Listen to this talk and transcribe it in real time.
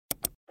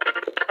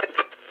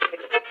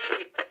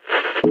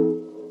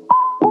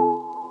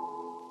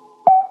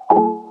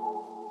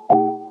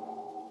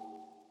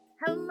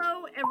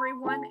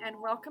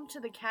welcome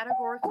to the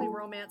Categorically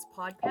Romance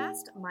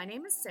podcast. My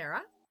name is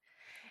Sarah.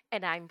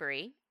 And I'm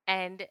Bree.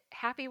 And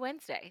happy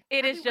Wednesday.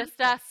 It Happy is just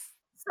Wednesday. us.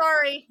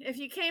 Sorry, if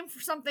you came for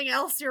something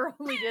else, you're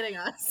only getting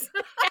us.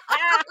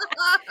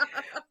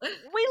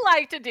 We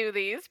like to do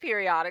these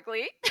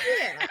periodically.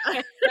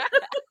 Yeah.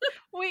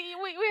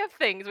 We have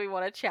things we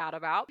want to chat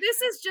about.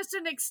 This is just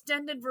an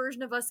extended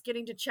version of us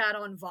getting to chat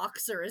on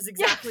Voxer is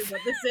exactly Yes.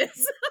 what this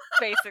is.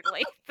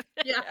 Basically.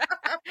 Yeah.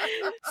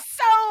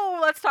 So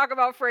let's talk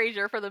about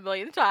Frasier for the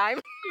millionth time.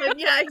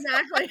 Yeah,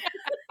 exactly.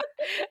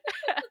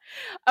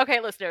 Okay,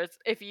 listeners,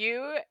 if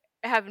you're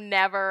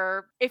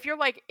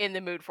like in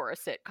the mood for a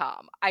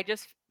sitcom, I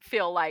just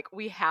feel like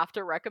we have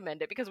to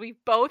recommend it because we've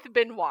both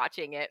been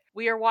watching it.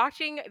 We are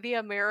watching the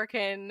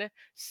American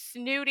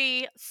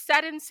snooty,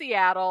 set in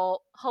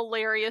Seattle,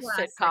 hilarious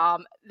Classic.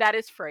 sitcom that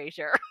is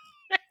Frasier.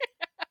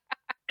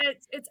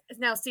 It's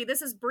now, see,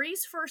 this is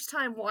Bree's first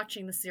time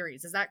watching the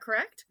series. Is that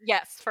correct?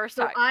 Yes, first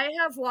So time. I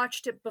have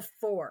watched it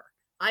before.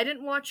 I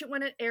didn't watch it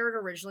when it aired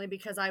originally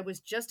because I was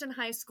just in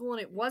high school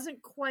and it was a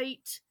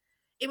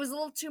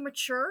little too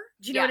mature.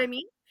 Do you know what I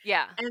mean?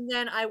 Yeah. And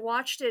then I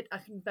watched it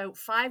about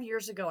 5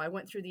 years ago. I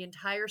went through the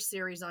entire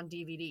series on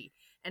DVD.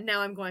 And now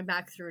I'm going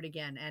back through it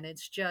again. And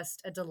it's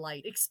just a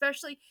delight,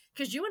 especially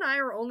because you and I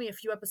are only a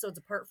few episodes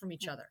apart from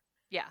each other.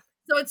 Yeah.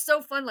 So it's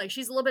so fun. Like,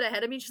 she's a little bit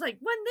ahead of me. She's like,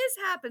 when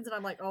this happens. And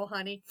I'm like, oh,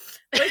 honey.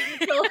 Wait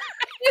until...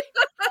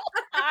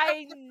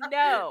 I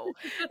know.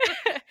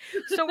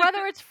 So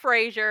whether it's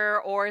Frasier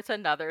or it's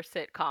another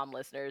sitcom,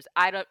 listeners,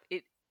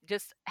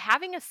 just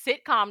having a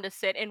sitcom to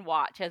sit and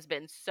watch has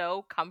been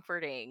so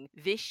comforting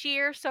this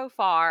year so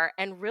far,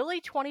 and really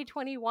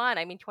 2021.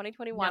 I mean,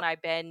 2021, Yep.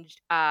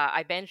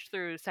 I binged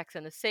through Sex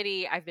and the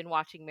City. I've been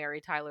watching Mary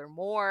Tyler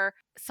Moore.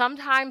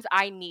 Sometimes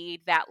I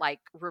need that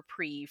like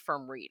reprieve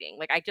from reading.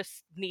 Like I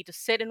just need to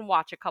sit and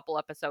watch a couple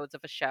episodes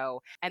of a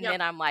show, and Yep.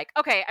 then I'm like,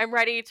 okay, I'm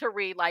ready to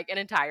read like an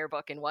entire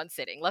book in one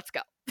sitting. Let's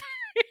go.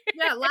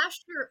 Yeah,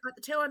 last year, at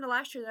the tail end of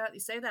last year, that you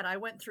say that, I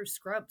went through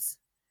Scrubs.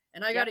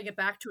 And I got to get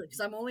back to it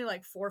because I'm only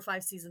like 4 or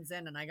 5 seasons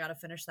in, and I got to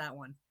finish that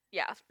one.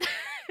 Yeah.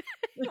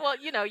 Well,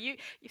 you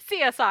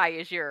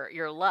CSI is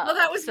your love. Well,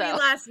 that was me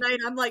last night.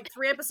 I'm like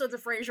 3 episodes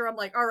of Frasier. I'm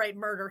like, all right,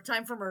 murder.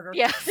 Time for murder.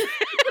 Yes.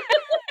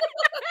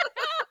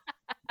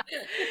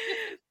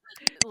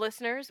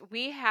 Listeners,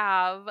 we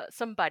have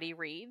some buddy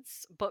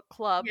reads, book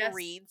club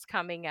reads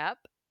coming up.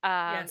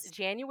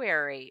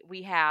 January,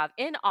 we have,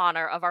 in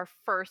honor of our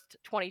first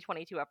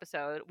 2022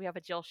 episode, we have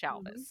a Jill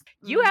Shalvis.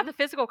 Mm-hmm. You have the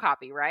physical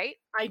copy, right?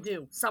 I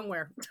do,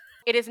 somewhere.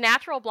 It is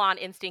Natural Blonde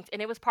Instincts,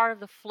 and it was part of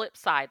the Flip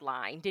Side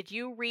line. Did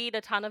you read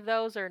a ton of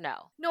those or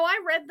no? No,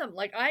 I read them.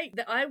 Like,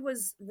 I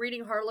was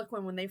reading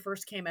Harlequin when they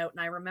first came out, and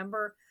I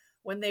remember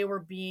when they were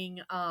being,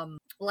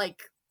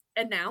 like,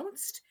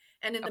 announced.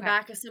 And in the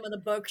back of some of the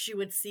books, you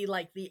would see,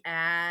 like, the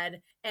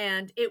ad.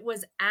 And it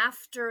was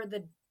after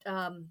the,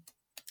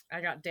 I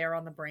got Dare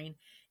on the brain.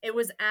 It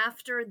was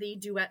after the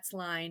Duets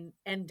line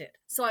ended.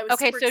 So I was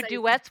super excited.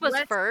 Duets was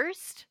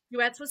first?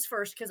 Duets was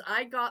first because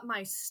I got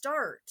my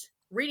start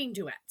reading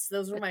Duets.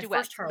 Those were my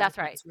first Harlequins,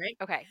 that's right?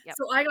 Okay. Yep.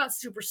 So I got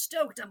super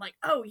stoked. I'm like,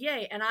 oh,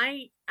 yay. And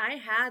I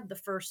had the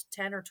first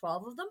 10 or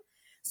 12 of them.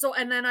 So,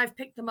 and then I've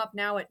picked them up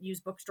now at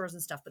used bookstores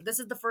and stuff. But this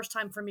is the first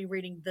time for me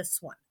reading this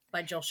one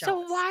by Jill Shalvis. So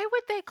why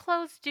would they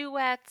close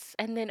Duets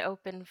and then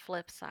open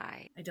Flip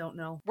Side? I don't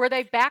know. Were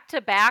they back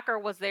to back, or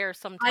was there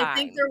some time? I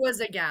think there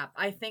was a gap.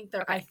 I think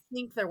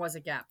there was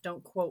a gap.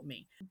 Don't quote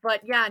me.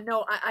 But yeah,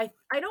 no, I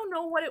don't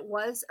know what it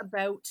was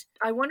about.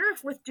 I wonder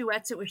if with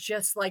Duets it was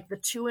just like the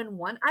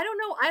 2-in-1. I don't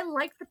know. I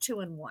like the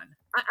 2-in-1.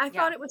 I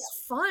thought it was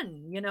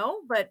fun,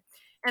 but.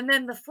 And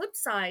then the flip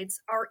sides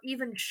are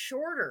even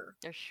shorter.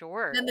 They're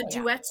short. Than the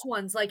Duets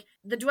ones. Like,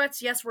 the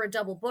Duets, yes, were a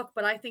double book,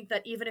 but I think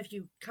that even if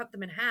you cut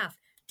them in half,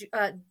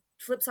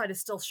 flip side is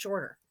still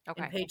shorter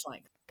in page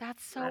length.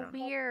 That's so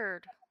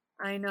weird.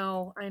 I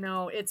know.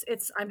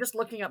 It's. I'm just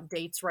looking up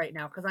dates right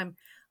now because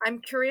I'm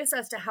curious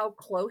as to how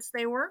close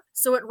they were.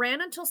 So it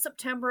ran until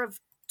September of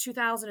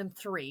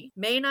 2003.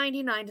 May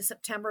 99 to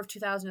September of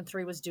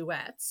 2003 was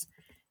Duets.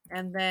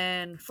 And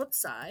then Flip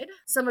Side.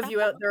 Some of you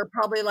out there are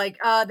probably like,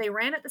 they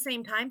ran at the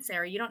same time,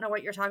 Sarah. You don't know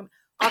what you're talking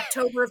about.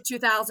 October of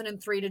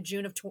 2003 to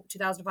June of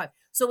 2005.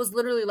 So it was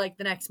literally like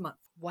the next month.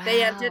 Wow.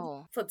 They ended,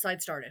 Flip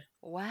Side started.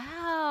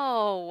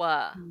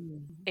 Wow.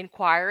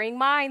 Inquiring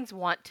minds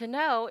want to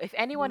know. If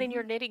anyone in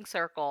your knitting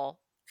circle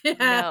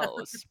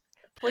knows,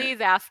 please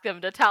ask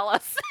them to tell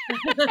us.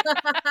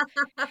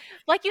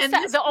 Like you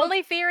said, the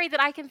only theory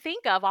that I can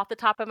think of off the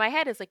top of my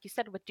head is, like you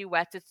said, with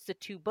Duets, it's the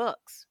 2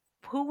 books.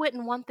 Who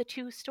wouldn't want the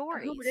 2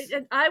 stories?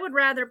 I would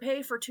rather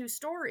pay for 2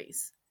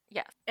 stories.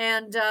 Yes.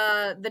 And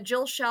the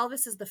Jill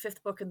Shalvis is the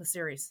 5th book in the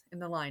series, in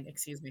the line,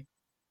 excuse me.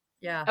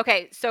 Yeah.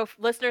 Okay, so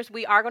listeners,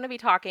 we are going to be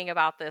talking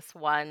about this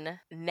one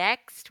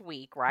next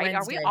week, right?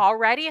 Wednesday. Are we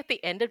already at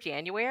the end of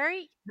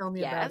January? Tell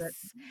me about it.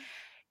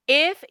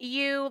 If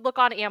you look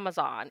on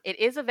Amazon, it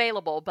is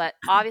available, but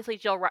obviously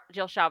Jill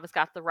Shalvis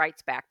got the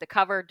rights back. The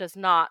cover does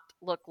not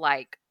look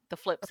like the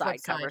flip The flip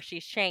side cover. side.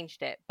 She's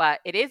changed it, but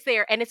it is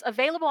there and it's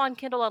available on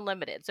Kindle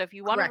Unlimited. So if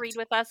you want to read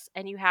Correct. with us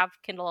and you have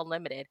Kindle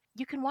Unlimited,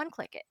 you can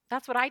one-click it.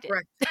 That's what I did.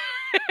 Correct.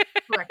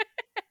 Correct.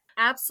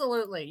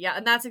 Absolutely. Yeah.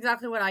 And that's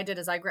exactly what I did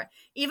is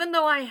even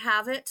though I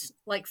have it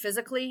like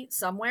physically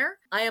somewhere,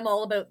 I am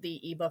all about the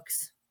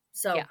ebooks.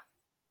 So Yeah.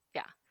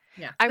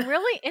 yeah. I'm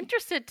really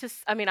interested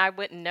I mean, I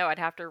wouldn't know.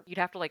 You'd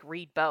have to like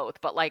read both,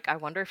 but like I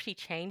wonder if she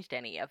changed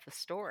any of the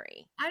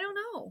story. I don't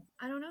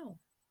know.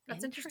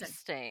 That's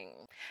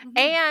interesting. Mhm.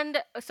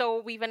 And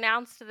so we've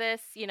announced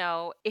this,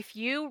 if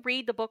you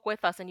read the book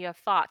with us and you have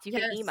thoughts, you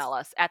can Yes. email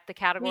us at Please.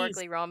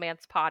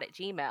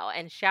 thecategoricallyromancepod@gmail.com.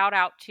 And shout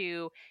out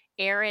to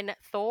Erin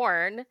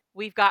Thorne.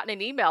 We've gotten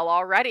an email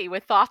already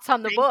with thoughts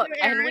on the Thank book, you,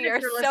 and Erin, we if are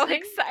you're so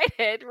listening.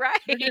 excited,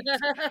 right?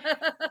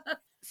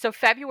 So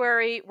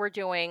February, we're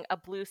doing A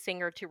Blues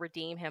Singer to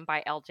Redeem Him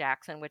by Elle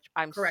Jackson, which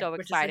I'm Correct, so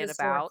which is a excited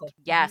about. historical.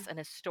 Yes, Mhm. an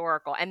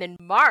historical. And then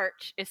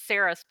March is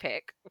Sarah's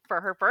pick for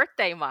her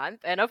birthday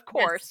month. And of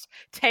course,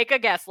 take a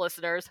guess,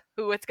 listeners,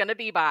 who it's going to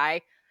be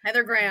by.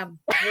 Heather Graham.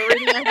 We're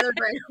reading a Heather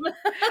Graham.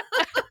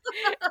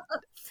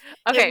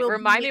 Okay,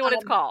 remind me what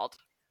it's called.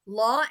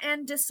 Law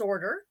and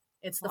Disorder.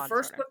 It's Law the and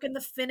first Disorder. book in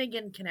the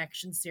Finnegan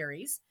Connection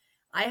series.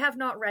 I have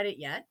not read it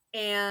yet,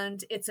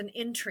 and it's an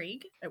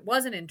intrigue. It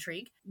was an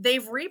intrigue.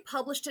 They've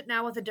republished it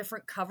now with a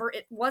different cover.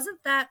 It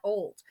wasn't that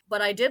old,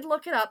 but I did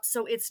look it up.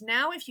 So it's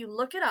now, if you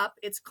look it up,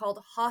 it's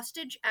called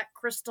Hostage at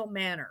Crystal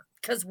Manor,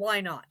 because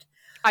why not?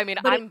 I mean,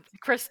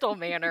 Crystal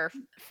Manor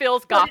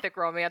feels gothic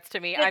romance to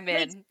me. I'm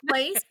takes in.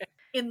 place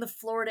in the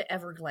Florida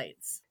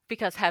Everglades.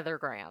 Because Heather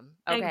Graham.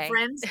 Okay. And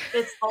friends,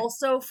 it's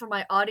also for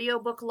my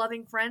audiobook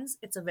loving friends,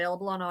 it's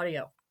available on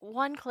audio.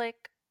 One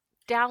click.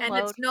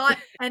 Download.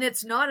 And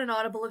it's not an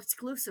Audible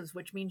exclusives,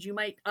 which means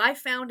I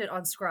found it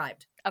on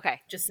Scribd.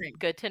 Okay. Just saying.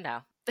 Good to know.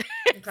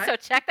 Okay. So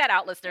check that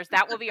out, listeners.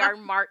 That will be our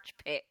March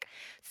pick.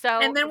 So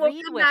and then we'll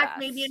come back us.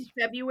 Maybe in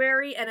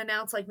February and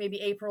announce like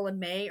maybe April and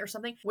May or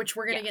something, which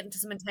we're going to get into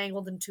some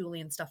Entangled and Thule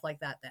and stuff like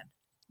that then.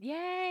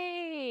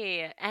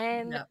 Yay.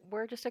 And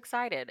we're just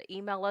excited.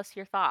 Email us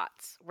your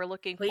thoughts. We're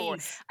looking forward.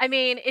 Please. I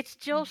mean, it's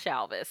Jill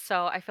Shalvis,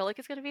 so I feel like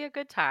it's going to be a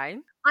good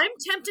time. I'm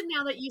tempted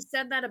now that you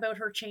said that about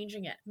her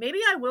changing it. Maybe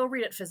I will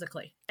read it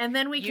physically. And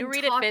then we can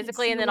read it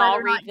physically and then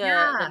I'll read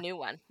the new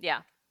one.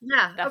 Yeah.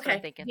 Yeah. That's okay. what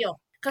I'm thinking. Deal.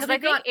 Because I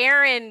think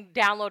Erin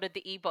downloaded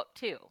the ebook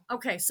too.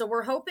 Okay, so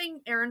we're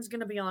hoping Erin's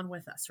going to be on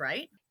with us,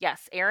 right?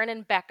 Yes, Erin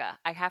and Becca.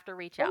 I have to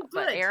reach out,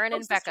 but Erin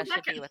and Becca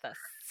should be with us.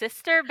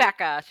 Sister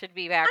Becca should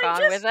be back on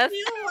with us.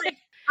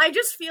 I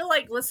just feel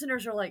like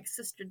listeners are like,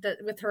 sister,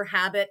 with her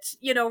habit,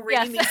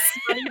 reading these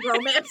funny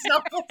romance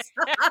novels.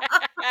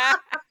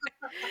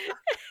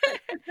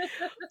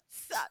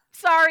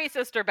 Sorry,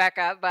 Sister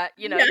Becca, but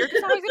you're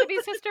just always going to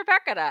be Sister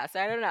Becca to us.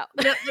 I don't know.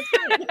 Yep, that's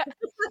right.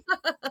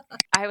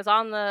 I was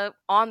on the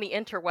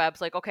interwebs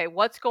like, okay,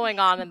 what's going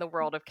on in the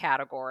world of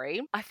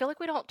category? I feel like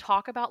we don't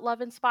talk about Love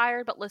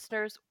Inspired, but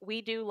listeners,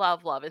 we do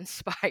love Love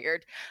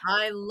Inspired.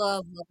 I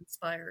love Love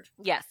Inspired.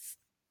 Yes.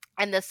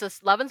 And this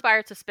Love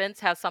Inspired Suspense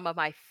has some of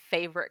my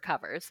favorite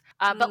covers.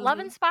 But Love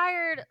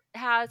Inspired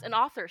has an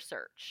author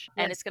search,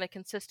 and it's going to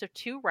consist of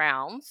 2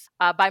 rounds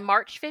by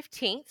March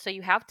 15th. So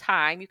you have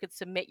time. You could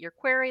submit your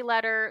query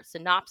letter,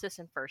 synopsis,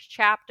 and first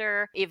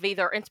chapter of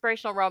either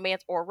inspirational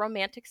romance or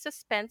romantic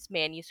suspense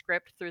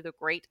manuscript through the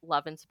Great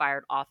Love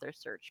Inspired Author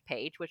Search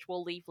page, which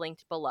we'll leave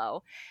linked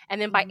below.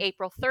 And then by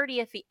April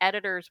 30th, the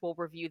editors will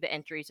review the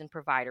entries and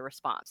provide a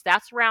response.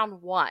 That's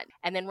round 1.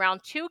 And then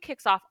round 2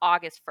 kicks off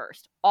August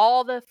 1st.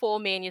 All the full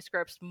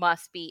manuscripts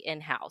must be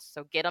in-house,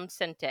 so get them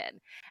sent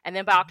in. And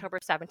then by October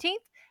 17th,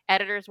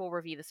 editors will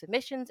review the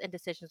submissions and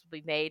decisions will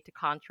be made to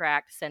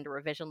contract, send a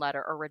revision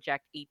letter, or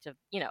reject each of,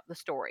 the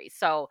stories.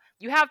 So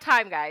you have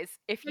time, guys.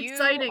 If you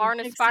are an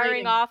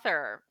aspiring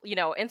author,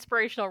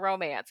 inspirational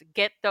romance,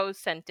 get those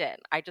sent in.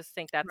 I just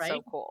think that's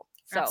so cool.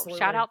 So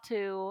shout out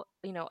to,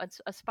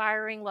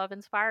 aspiring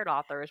Love-inspired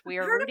authors. We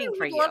are rooting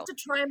for you. I'd love to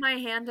try my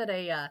hand at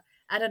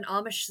an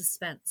Amish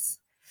suspense.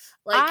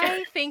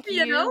 I think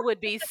you would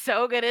be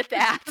so good at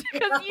that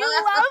because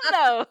you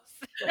love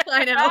those.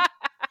 I know.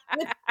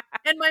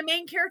 And my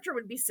main character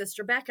would be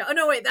Sister Becca. Oh,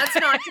 no, wait, that's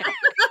not.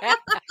 Right.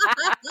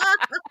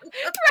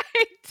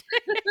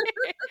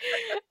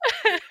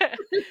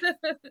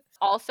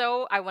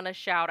 Also, I want to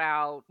shout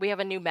out, we have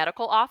a new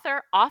medical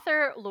author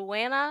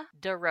Luana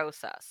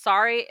DeRosa.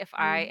 Sorry if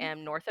I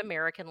am North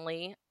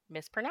Americanly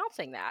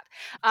mispronouncing that.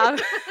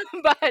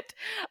 But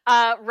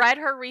read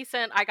her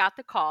recent I Got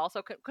the Call.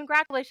 So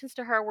congratulations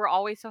to her. We're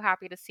always so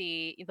happy to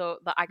see the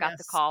I Got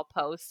the Call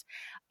post.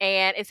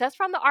 And it says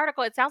from the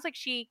article, it sounds like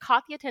she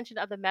caught the attention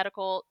of the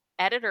medical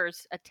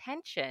editor's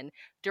attention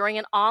during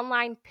an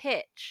online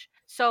pitch.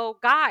 So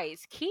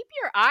guys, keep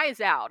your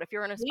eyes out if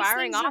you're an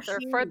aspiring author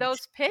for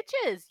those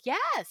pitches.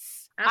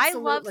 Yes.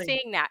 Absolutely. I love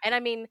seeing that. And I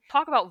mean,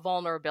 talk about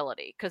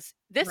vulnerability, because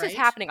this is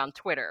happening on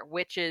Twitter,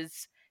 which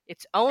is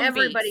its own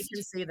Everybody beast.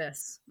 Can see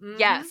this.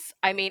 Yes.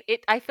 I mean,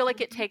 I feel like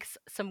it takes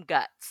some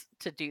guts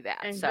to do that.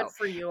 And So, good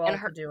for you and all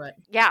her, to do it.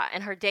 yeah,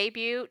 and her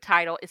debut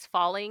title is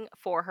Falling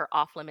for Her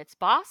Off Limits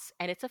Boss,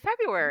 and it's a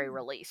February Mm.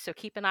 release, so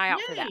keep an eye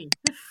out for that. Yay!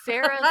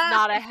 Sarah's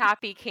not a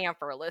happy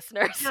camper,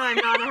 listeners. No, I'm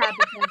not a happy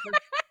camper.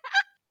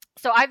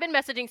 So I've been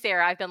messaging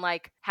Sarah. I've been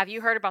like, have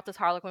you heard about this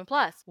Harlequin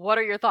Plus? What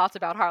are your thoughts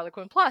about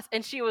Harlequin Plus?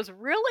 And she was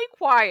really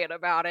quiet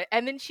about it.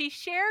 And then she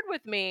shared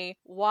with me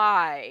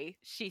why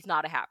she's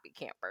not a happy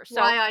camper.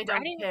 So Why I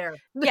don't care.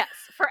 Yes,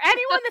 for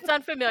anyone that's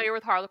unfamiliar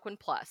with Harlequin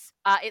Plus,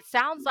 it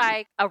sounds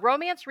like a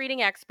romance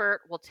reading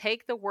expert will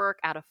take the work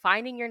out of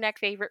finding your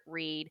next favorite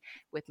read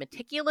with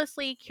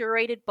meticulously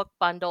curated book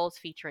bundles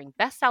featuring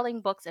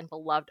best-selling books and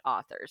beloved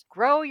authors.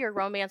 Grow your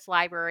romance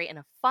library in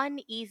a fun,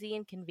 easy,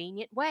 and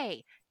convenient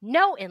way.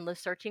 No endless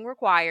searching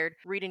required.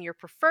 Read in your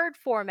preferred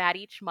format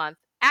each month.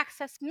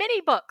 Access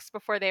many books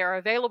before they are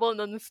available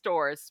in the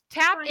stores.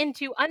 Tap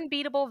into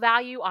unbeatable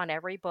value on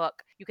every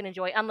book. You can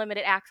enjoy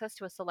unlimited access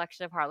to a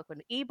selection of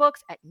Harlequin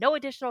ebooks at no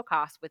additional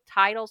cost, with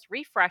titles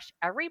refreshed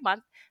every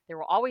month. There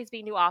will always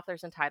be new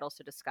authors and titles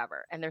to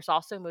discover. And there's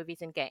also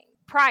movies and games.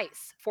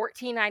 Price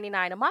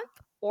 $14.99 a month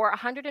or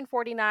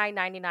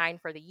 $149.99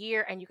 for the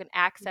year, and you can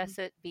access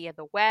it via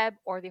the web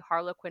or the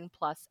Harlequin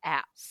Plus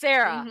app.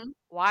 Sarah,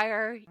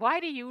 why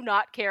do you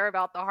not care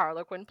about the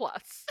Harlequin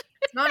Plus?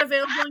 It's not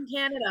available in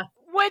Canada.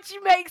 Which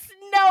makes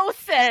no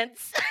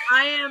sense.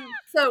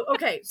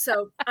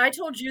 So I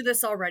told you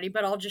this already,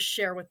 but I'll just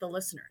share with the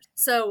listeners.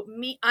 So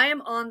I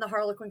am on the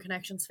Harlequin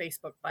Connections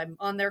Facebook. I'm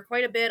on there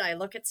quite a bit. I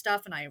look at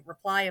stuff and I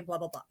reply and blah,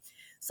 blah, blah.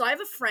 So I have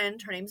a friend,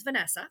 her name's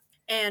Vanessa,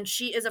 and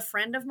she is a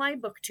friend of my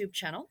BookTube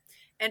channel.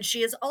 And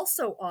she is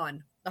also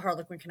on the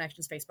Harlequin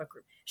Connections Facebook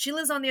group. She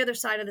lives on the other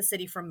side of the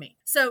city from me.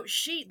 So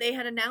they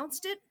had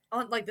announced it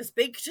on like this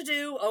big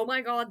to-do. Oh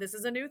my God, this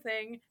is a new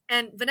thing.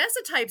 And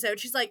Vanessa types out,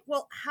 she's like,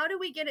 well, how do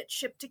we get it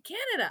shipped to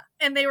Canada?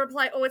 And they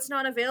reply, oh, it's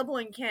not available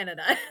in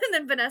Canada. And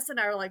then Vanessa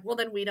and I are like, well,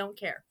 then we don't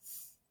care.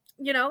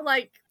 You know,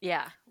 like,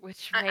 yeah,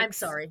 which makes... I'm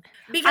sorry.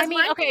 Because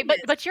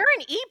but you're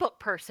an ebook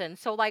person.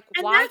 So like,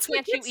 why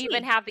can't you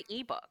even have the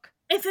ebook?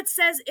 If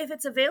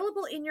it's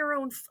available in your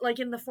own, like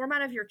in the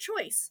format of your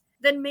choice,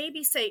 then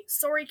maybe say,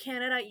 sorry,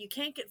 Canada, you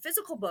can't get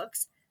physical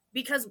books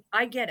because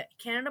I get it.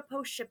 Canada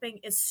Post shipping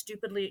is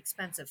stupidly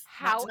expensive.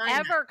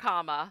 However,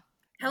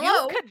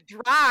 hello, you could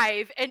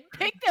drive and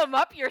pick them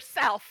up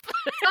yourself.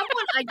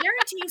 I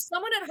guarantee you,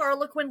 someone at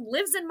Harlequin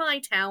lives in my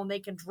town. They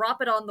can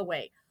drop it on the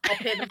way. I'll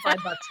pay them $5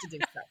 to do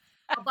so.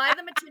 I'll buy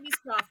them a Timmy's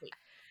coffee.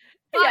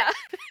 But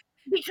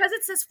because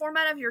it's this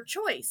format of your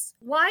choice,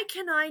 why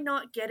can I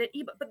not get it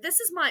ebook? But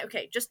this is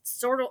just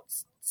sort of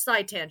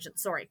side tangent.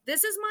 Sorry.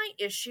 This is my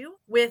issue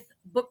with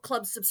book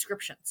club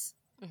subscriptions.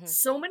 Mm-hmm.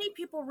 So many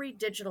people read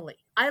digitally.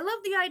 I love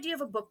the idea of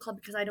a book club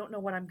because I don't know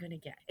what I'm going to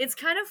get. It's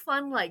kind of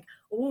fun, like,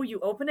 oh, you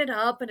open it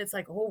up and it's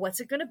like, oh,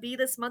 what's it going to be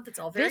this month? It's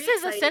all very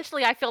exciting. This is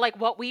essentially, I feel like,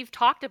 what we've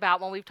talked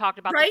about when we've talked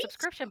about the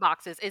subscription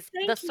boxes is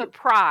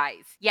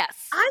surprise.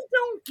 Yes. I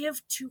don't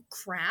give two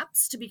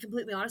craps, to be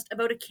completely honest,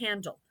 about a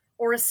candle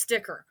or a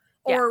sticker.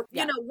 Or,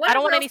 you know, I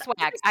don't want any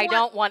swag. I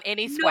don't want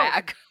any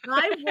swag.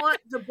 I want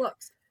the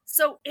books.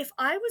 So if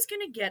I was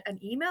going to get an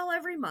email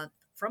every month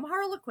from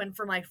Harlequin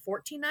for my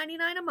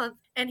 $14.99 a month,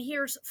 and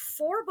here's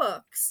 4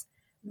 books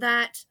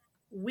that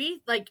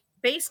we, like,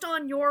 based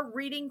on your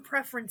reading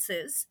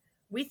preferences,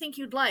 we think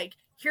you'd like,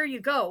 here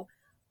you go,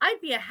 I'd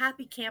be a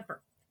happy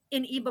camper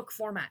in ebook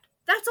format.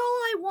 That's all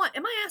I want.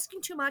 Am I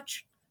asking too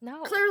much?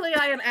 No. Clearly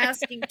I am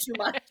asking too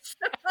much.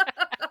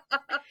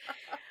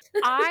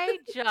 I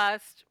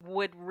just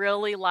would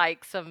really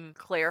like some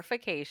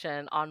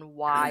clarification on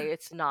why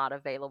it's not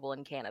available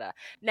in Canada.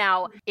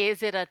 Now,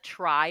 is it a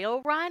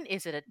trial run?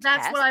 Is it a test?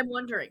 That's what I'm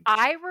wondering.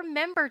 I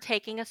remember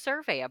taking a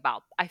survey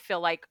about, I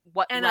feel like,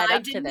 what led up to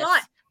this. And I did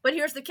not. But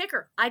here's the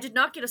kicker. I did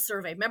not get a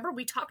survey. Remember,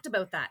 we talked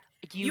about that.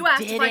 You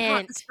asked didn't. if I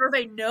got the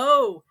survey.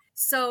 No.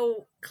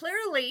 So,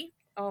 clearly,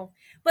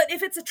 but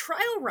if it's a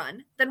trial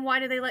run, then why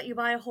do they let you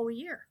buy a whole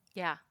year?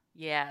 Yeah.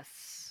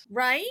 Yes.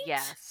 Right?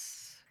 Yes.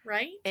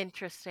 Right?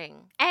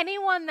 Interesting.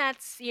 Anyone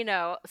that's,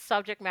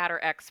 subject matter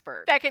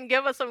expert that can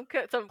give us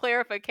some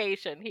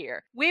clarification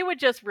here. We would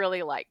just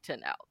really like to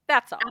know.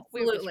 That's all. Absolutely.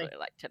 We would just really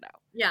like to know.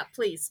 Yeah,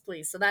 please.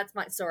 So that's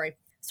sorry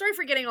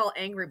for getting all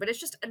angry, but it's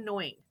just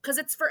annoying because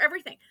it's for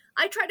everything.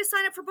 I tried to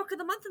sign up for Book of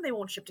the Month and they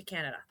won't ship to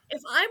Canada.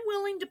 If I'm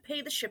willing to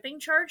pay the shipping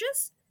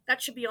charges, that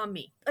should be on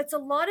me. It's a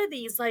lot of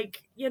these,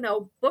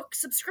 book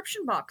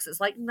subscription boxes.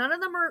 Like, none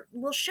of them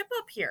will ship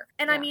up here.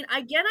 And I mean,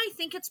 again, I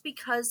think it's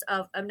because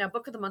of, now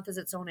Book of the Month is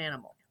its own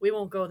animal. We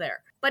won't go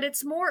there. But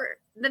it's more,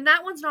 then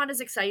that one's not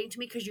as exciting to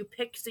me because you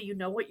pick so you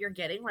know what you're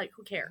getting. Like,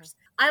 who cares?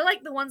 Mm-hmm. I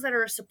like the ones that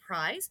are a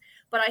surprise,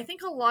 but I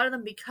think a lot of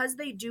them, because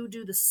they do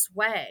the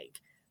swag,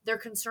 they're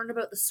concerned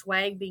about the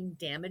swag being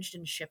damaged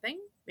in shipping,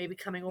 maybe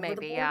coming over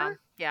the border.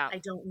 Yeah. I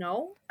don't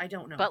know.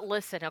 But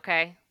listen,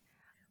 okay?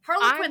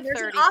 Harlequin, there's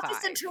 35. An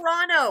office in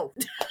Toronto.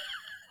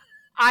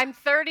 I'm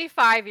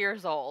 35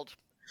 years old.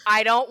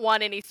 I don't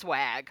want any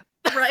swag.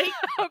 Right?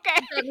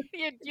 Okay?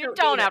 You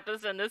don't have to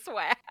send the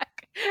swag.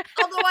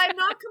 Although I'm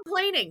not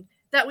complaining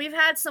that we've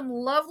had some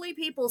lovely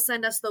people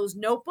send us those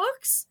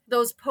notebooks,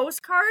 those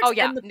postcards, Oh,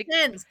 yeah. and the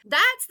pins.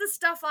 That's the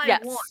stuff I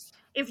want. Yes.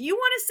 If you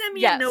want to send me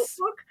a Yes.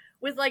 notebook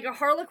with like a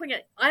Harlequin,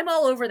 I'm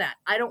all over that.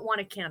 I don't want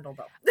a candle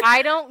though.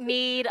 I don't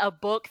need a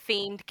book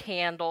themed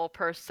candle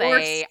per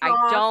se. I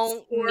socks,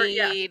 don't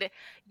yeah. need,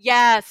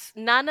 yes,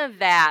 none of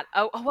that.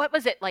 Oh, what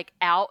was it? Like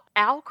Owl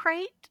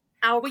Crate?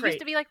 Owl What Crate. used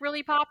to be like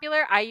really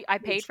popular. I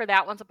paid Huge. for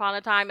that once upon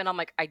a time, and I'm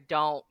like, I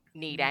don't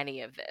need Mhm.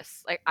 any of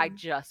this. Like, I Mhm.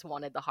 just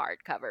wanted the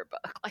hardcover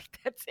book. Like,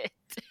 that's it.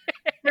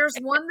 There's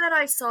one that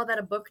I saw that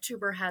a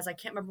booktuber has. I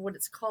can't remember what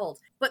it's called,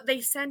 but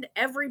they send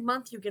every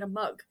month you get a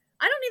mug.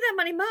 I don't need that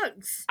many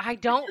mugs. I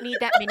don't need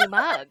that many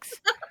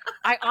mugs.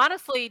 I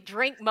honestly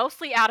drink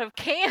mostly out of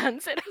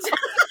cans.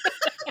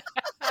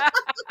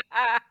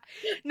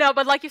 No,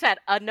 but like you said,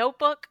 a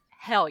notebook,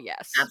 hell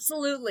yes.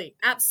 Absolutely.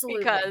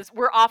 Absolutely. Because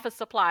we're office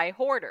supply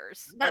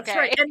hoarders. That's okay?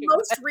 right. And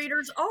most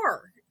readers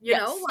are, you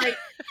know, Yes. like,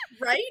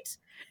 right?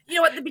 You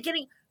know, at the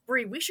beginning,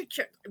 Brie,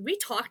 we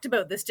talked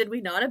about this, did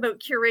we not? About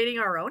curating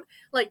our own.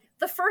 Like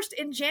the first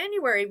in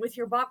January with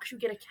your box, you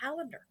get a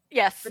calendar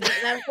Yes. for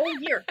that whole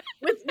year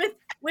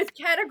with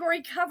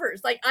category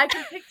covers. Like I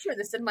can picture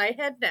this in my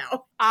head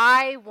now.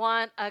 I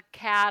want a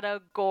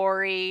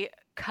category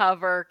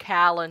cover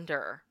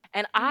calendar.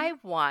 And I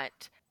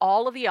want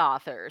all of the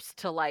authors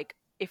to like,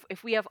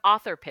 if we have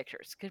author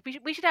pictures, because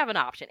we should have an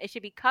option. It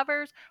should be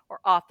covers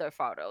or author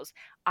photos.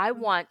 I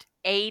want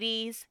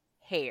 80s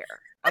hair.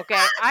 Okay.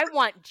 I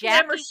want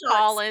Glamour Jackie shots.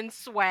 Collins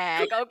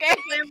swag. Okay.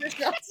 Glamour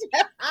shots.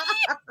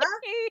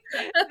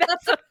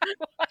 That's what I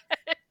want.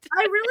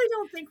 I really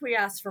don't think we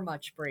asked for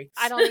much, Brie.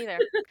 I don't either.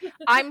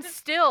 I'm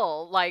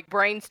still like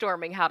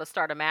brainstorming how to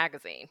start a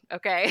magazine.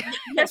 Okay.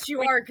 Yes,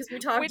 you are, because we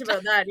talked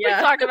about that. We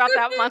Yeah. talked about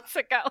that months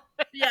ago.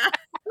 Yeah.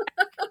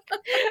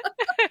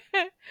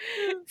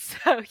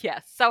 So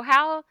yes. So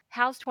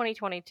how's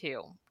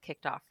 2022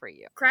 kicked off for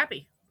you?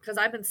 Crappy. Because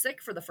I've been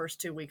sick for the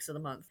first 2 weeks of the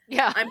month.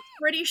 Yeah. I'm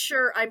pretty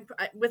sure I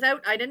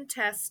didn't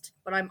test,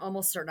 but I'm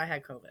almost certain I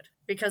had COVID.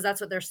 Because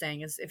that's what they're saying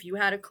is if you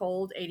had a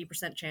cold,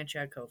 80% chance you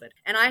had COVID.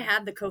 And I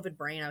had the COVID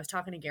brain. I was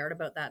talking to Garrett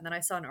about that. And then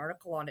I saw an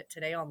article on it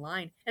today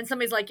online. And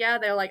somebody's like, yeah,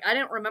 they're like, I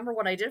didn't remember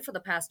what I did for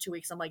the past 2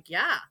 weeks. I'm like,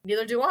 yeah,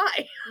 neither do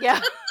I.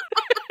 Yeah.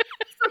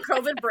 So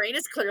COVID brain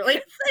is clearly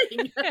a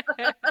thing.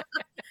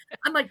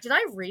 I'm like, did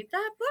I read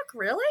that book?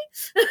 Really?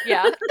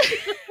 Yeah.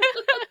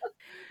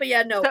 But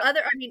yeah, no, So-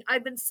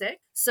 I've been sick.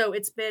 So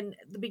it's been,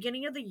 the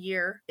beginning of the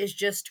year is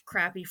just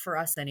crappy for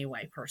us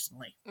anyway,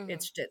 personally. Mhm.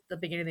 It's just, the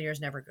beginning of the year is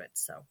never good.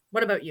 So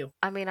what about you?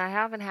 I mean, I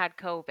haven't had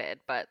COVID,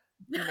 but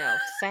you know,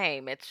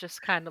 same. It's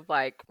just kind of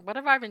like, what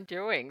have I been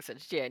doing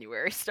since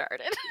January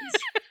started?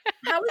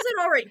 How is it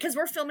already? Because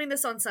we're filming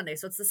this on Sunday,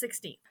 so it's the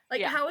 16th. Like,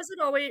 Yeah. how is it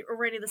already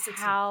the 16th?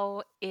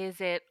 How is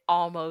it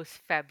almost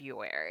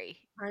February?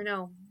 I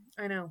know.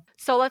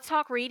 So let's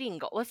talk reading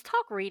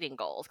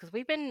goals because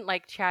we've been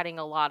like chatting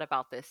a lot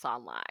about this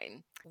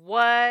online.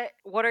 What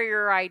are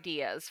your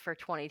ideas for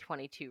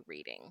 2022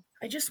 reading?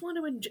 I just want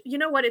to enjoy. You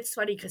know what? It's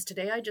funny because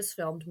today I just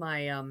filmed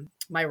my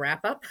my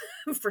wrap up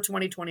for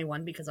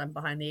 2021 because I'm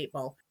behind the 8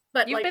 ball.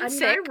 But You've been I've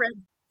sick?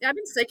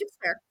 been sick. It's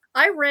fair.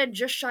 I read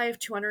just shy of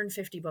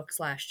 250 books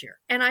last year.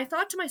 And I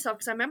thought to myself,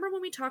 because I remember when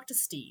we talked to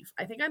Steve,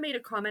 I think I made a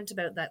comment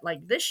about that,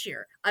 like this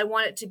year, I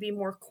want it to be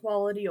more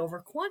quality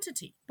over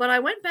quantity. But I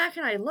went back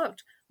and I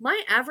looked.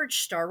 My average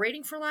star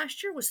rating for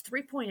last year was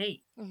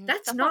 3.8. Mhm.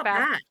 That's not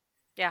bad.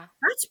 Yeah.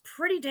 That's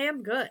pretty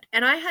damn good.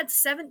 And I had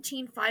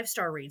 17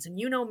 5-star reads. And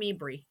you know me,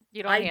 Brie.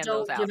 You don't I hand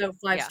don't those out. give out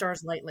 5 Yeah.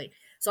 stars lightly.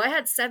 So I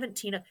had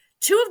 17.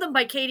 2 of them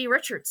by Katie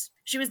Richards.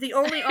 She was the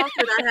only author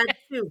that had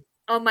 2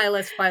 on my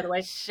list, by the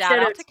way. Shout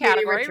out to Katie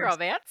Category Richards.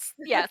 Romance.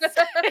 Yes.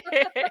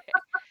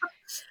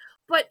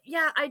 But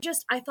yeah,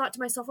 I thought to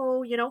myself,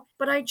 oh, you know,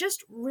 but I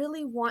just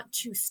really want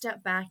to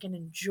step back and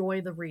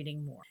enjoy the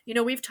reading more. You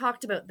know, we've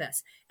talked about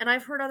this, and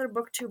I've heard other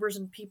booktubers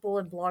and people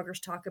and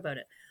bloggers talk about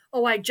it.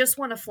 Oh, I just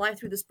want to fly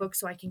through this book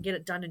so I can get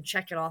it done and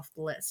check it off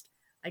the list.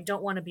 I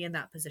don't want to be in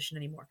that position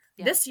anymore.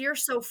 Yeah. This year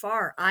so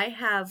far, I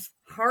have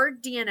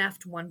hard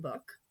DNF'd 1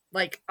 book.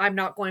 Like, I'm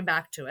not going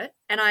back to it.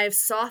 And I have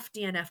soft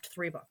DNF'd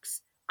 3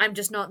 books. I'm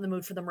just not in the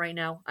mood for them right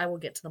now. I will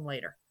get to them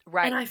later.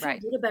 Right. And I feel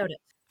good about it.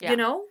 Yeah. You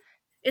know?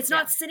 It's Yeah.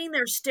 not sitting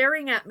there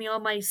staring at me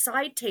on my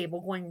side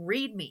table going,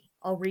 read me.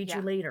 I'll read Yeah.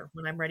 you later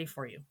when I'm ready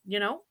for you. You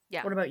know?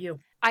 Yeah. What about you?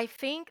 I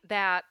think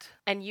that,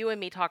 and you and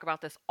me talk about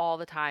this all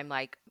the time,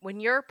 like when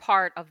you're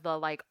part of the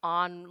like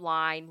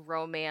online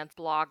romance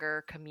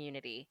blogger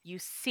community, you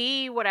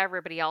see what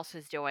everybody else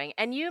is doing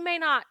and you may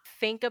not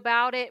think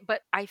about it,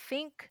 but I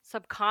think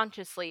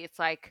subconsciously it's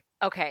like,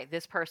 okay,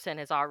 this person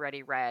has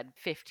already read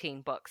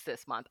 15 books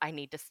this month. I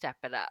need to step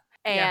it up.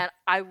 And Yeah.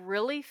 I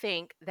really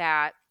think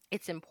that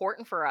it's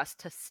important for us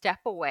to step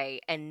away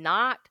and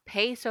not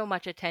pay so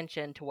much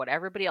attention to what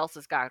everybody else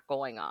has got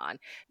going on,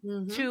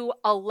 Mhm. to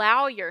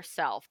allow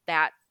yourself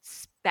that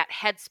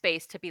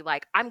headspace to be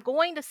like, I'm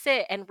going to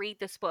sit and read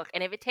this book.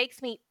 And if it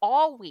takes me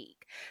all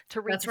week to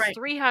read That's this right.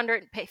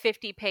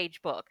 350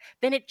 page book,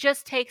 then it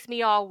just takes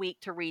me all week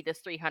to read this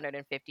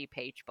 350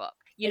 page book.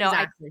 You know,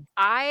 Exactly.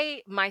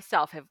 I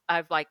myself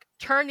I've like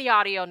turned the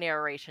audio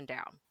narration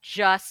down.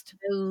 Just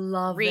I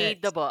love read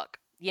it. the book.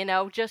 You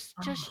know, just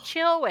Oh,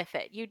 chill with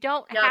it. You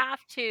don't yep. have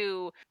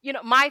to,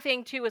 my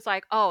thing too is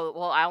like, oh,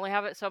 well, I only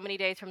have it so many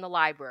days from the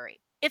library.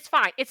 It's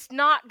fine. It's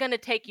not going to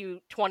take you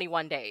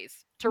 21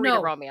 days to read a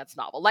No, romance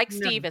novel. Like no,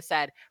 Steve has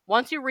said,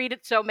 once you read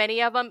it, so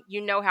many of them,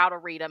 you know how to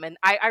read them. And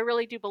I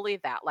really do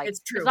believe that. Like, it's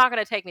it's true. not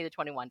going to take me the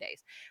 21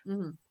 days.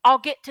 Hmm. I'll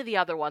get to the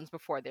other ones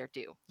before they're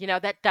due.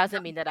 That doesn't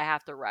Yep. mean that I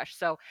have to rush.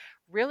 So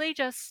really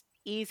just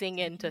easing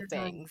Taking into your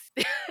time. things.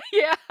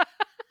 Yeah.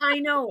 I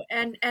know,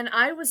 and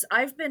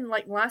I've been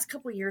like last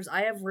couple years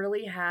I have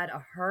really had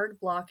a hard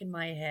block in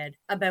my head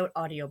about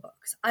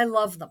audiobooks. I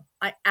love them.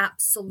 I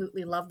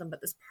absolutely love them,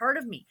 but this part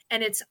of me,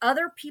 and it's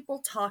other people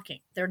talking.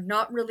 They're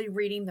not really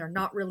reading, they're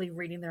not really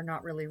reading, they're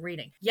not really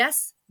reading.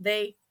 Yes,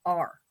 they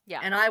are.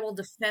 Yeah. And I will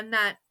defend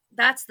that.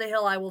 That's the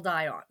hill I will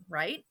die on,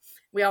 right?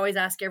 We always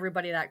ask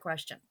everybody that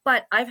question.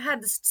 But I've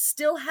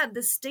still had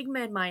this stigma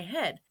in my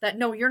head that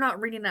no, you're not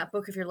reading that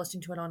book if you're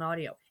listening to it on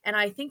audio. And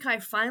I think I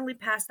finally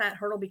passed that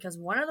hurdle because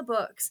one of the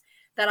books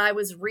that I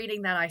was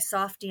reading that I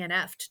soft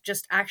DNF'd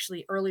just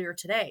actually earlier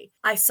today,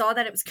 I saw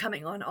that it was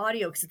coming on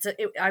audio because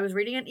I was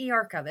reading an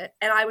e-arc of it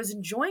and I was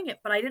enjoying it,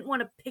 but I didn't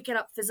want to pick it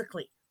up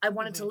physically. I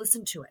wanted to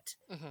listen to it.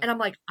 And I'm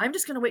like, I'm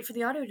just going to wait for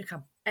the audio to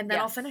come and then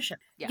I'll finish it.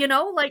 Yeah.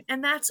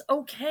 And that's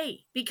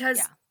okay because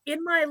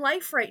in my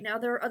life right now,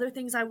 there are other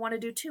things I want to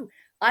do too.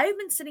 I've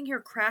been sitting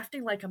here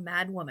crafting like a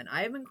mad woman.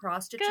 I have been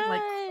cross-stitching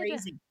like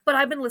crazy, but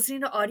I've been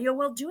listening to audio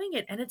while doing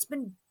it and it's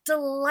been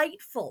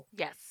delightful.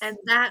 Yes. And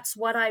that's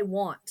what I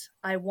want.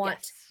 I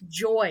want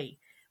joy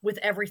with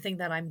everything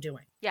that I'm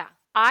doing. Yeah.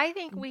 I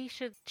think we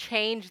should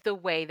change the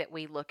way that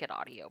we look at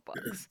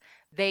audiobooks.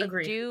 They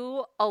Agreed.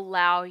 do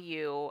allow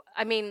you.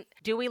 I mean,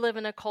 do we live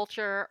in a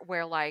culture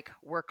where like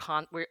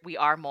we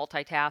are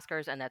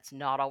multitaskers and that's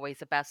not always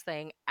the best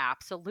thing?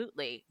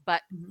 Absolutely.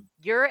 But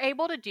you're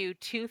able to do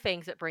two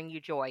things that bring you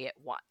joy at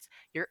once.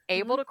 You're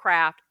able to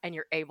craft and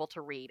you're able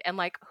to read. And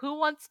like who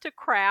wants to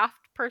craft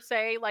per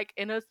se like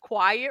in a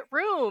quiet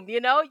room,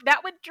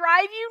 That would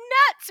drive you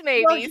nuts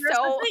maybe. Well, here's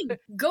the thing.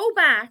 Go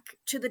back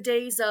to the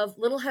days of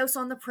Little House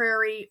on the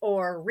Prairie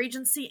or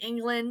Regency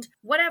England,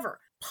 whatever.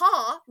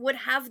 Pa would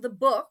have the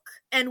book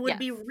and would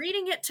be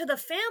reading it to the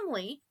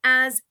family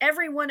as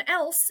everyone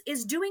else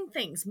is doing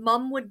things.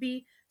 Mom would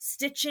be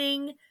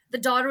stitching, the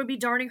daughter would be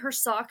darning her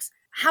socks.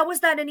 How is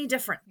that any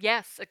different?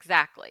 Yes,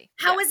 exactly.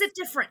 How is it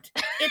different?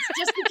 It's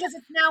just because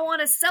it's now on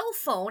a cell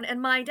phone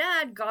and my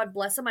dad, God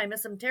bless him, I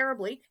miss him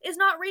terribly, is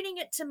not reading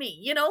it to me,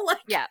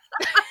 Yeah.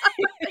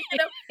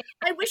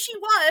 I wish he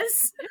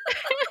was.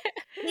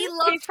 He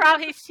loved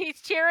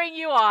he's cheering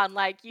you on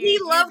like you. He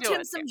loved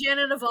him some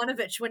Janet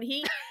Ivanovich when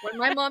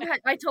my mom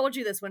had, I told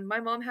you this, when my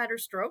mom had her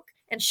stroke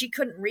and she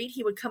couldn't read,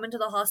 he would come into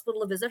the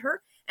hospital to visit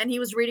her and he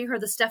was reading her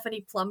the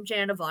Stephanie Plum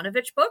Janet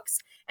Ivanovich books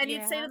and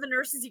he'd say to the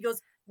nurses, he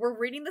goes, "We're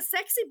reading the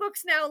sexy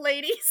books now,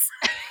 ladies."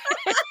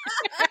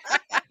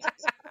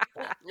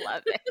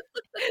 Love it.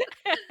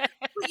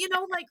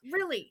 But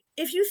really,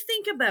 if you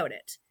think about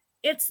it,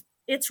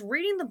 it's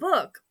reading the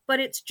book, but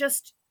it's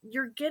just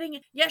you're getting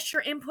it. Yes,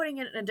 you're inputting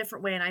it in a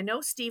different way. And I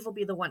know Steve will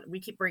be the one we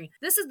keep bringing.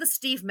 This is the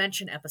Steve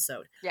mention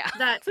episode. Yeah.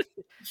 That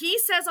he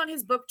says on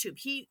his booktube,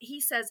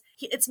 he says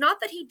it's not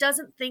that he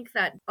doesn't think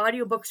that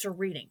audiobooks are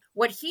reading.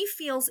 What he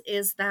feels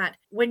is that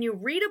when you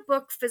read a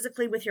book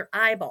physically with your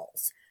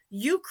eyeballs,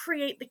 you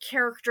create the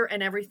character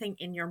and everything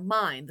in your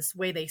mind, this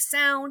way they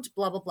sound,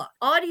 blah, blah, blah.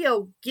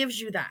 Audio gives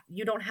you that.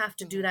 You don't have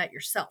to do that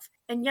yourself.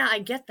 And yeah, I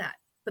get that,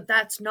 but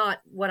that's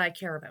not what I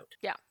care about.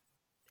 Yeah.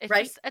 It's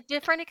right? Just a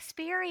different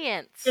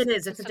experience. It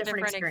is. It's a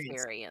different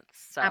experience.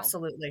 So.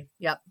 Absolutely.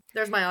 Yep.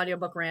 There's my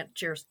audiobook rant.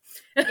 Cheers.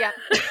 Yeah.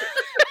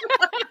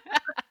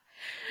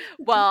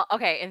 Well,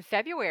 okay. In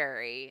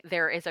February,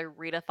 there is a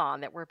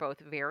readathon that we're both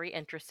very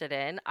interested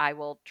in. I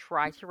will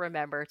try to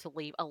remember to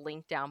leave a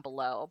link down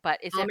below. But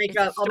is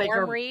it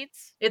Storm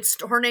Reads?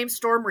 Her name's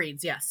Storm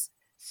Reads. Yes.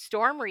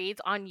 Storm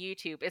Reads on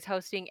YouTube is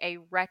hosting a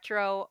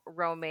retro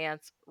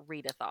romance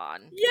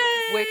readathon.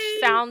 Yay! Which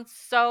sounds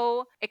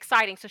so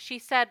exciting. So she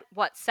said,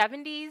 what,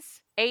 70s,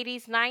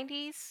 80s,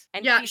 90s?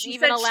 And yeah, she's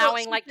even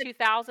allowing like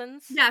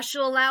 2000s? Yeah,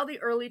 she'll allow the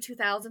early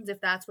 2000s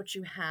if that's what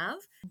you have.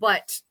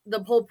 But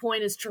the whole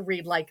point is to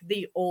read like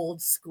the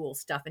old school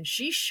stuff. And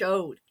she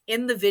showed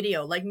in the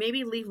video, like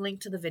maybe leave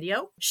link to the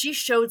video, she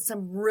showed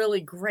some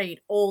really great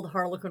old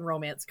Harlequin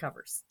romance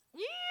covers.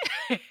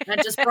 Yeah.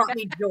 That just brought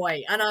me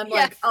joy. And I'm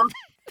like, oh,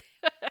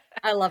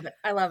 I love it.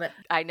 I love it.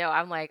 I know.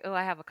 I'm like, oh,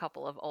 I have a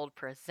couple of old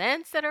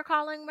presents that are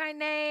calling my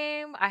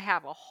name. I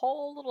have a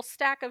whole little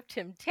stack of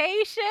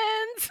Temptations.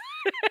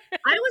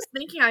 I was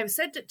thinking, I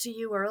said it to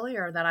you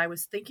earlier that I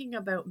was thinking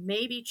about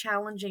maybe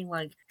challenging,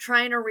 like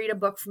trying to read a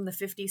book from the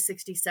 50s,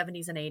 60s,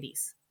 70s, and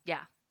 80s.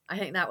 Yeah. I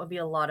think that would be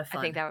a lot of fun.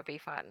 I think that would be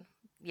fun.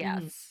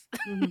 Yes.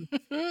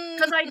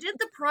 Because I did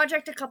the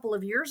project a couple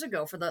of years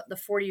ago for the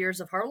 40 Years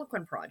of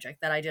Harlequin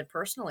project that I did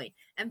personally.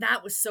 And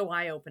that was so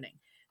eye-opening.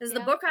 Because the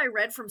book I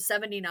read from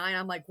 79,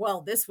 I'm like,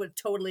 well, this would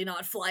totally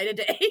not fly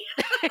today.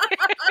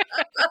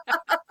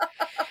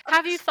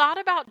 Have you thought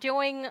about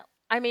doing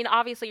I mean,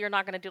 obviously you're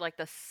not going to do like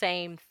the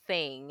same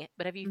thing,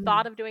 but have you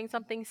thought of doing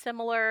something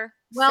similar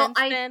Well, since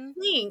then?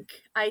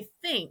 I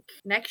think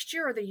next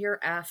year or the year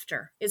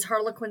after is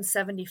Harlequin's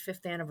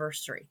 75th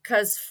anniversary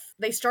because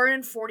they started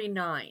in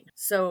 49.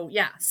 So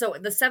yeah, so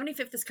the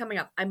 75th is coming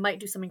up. I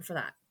might do something for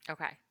that.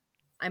 Okay.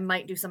 I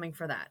might do something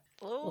for that.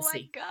 Oh We'll my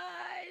see.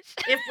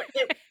 gosh.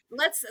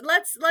 Let's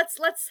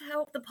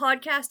hope the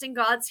podcasting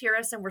gods hear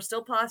us and we're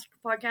still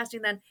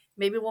podcasting. Then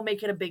maybe we'll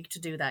make it a big to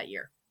do that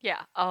year.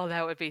 Yeah. Oh,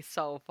 that would be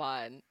so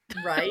fun.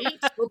 Right?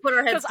 We'll put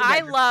our heads Because I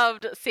together.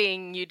 loved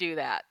seeing you do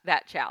that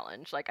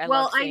challenge. Like I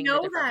love seeing the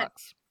different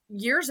books.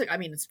 Years ago, I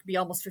mean, it's be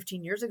almost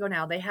 15 years ago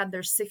now, they had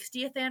their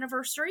 60th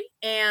anniversary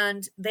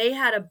and they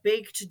had a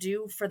big to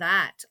do for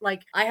that.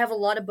 Like I have a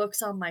lot of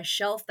books on my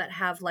shelf that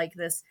have like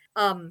this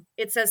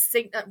it says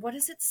what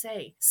does it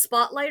say,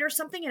 spotlight or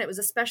something, and it was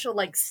a special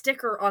like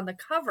sticker on the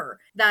cover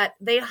that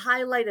they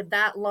highlighted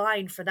that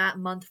line for that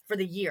month for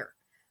the year.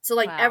 So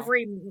like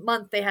every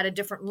month they had a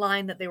different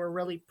line that they were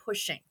really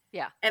pushing.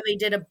 Yeah. And they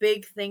did a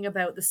big thing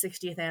about the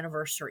 60th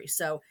anniversary.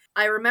 So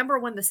I remember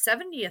when the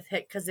 70th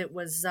hit, because it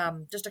was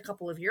just a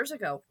couple of years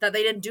ago, that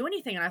they didn't do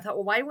anything. And I thought,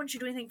 well, why wouldn't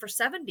you do anything for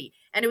 70?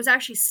 And it was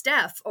actually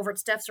Steph over at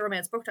Steph's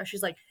Romance Book Talk.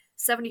 She's like,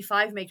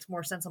 75 makes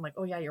more sense. I'm like,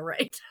 oh, yeah, you're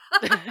right.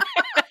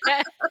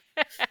 It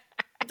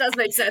does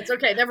make sense.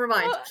 Okay, never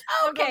mind.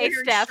 Okay,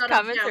 Steph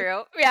coming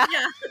through. Yeah.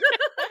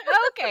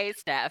 Okay,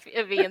 Steph,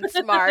 you're being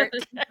smart.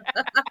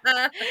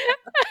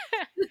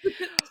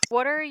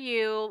 What are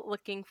you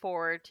looking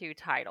forward to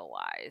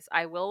title-wise?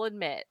 I will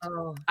admit,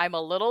 I'm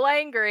a little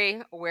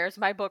angry. Where's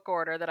my book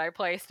order that I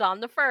placed on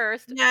the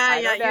 1st? Yeah,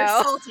 you're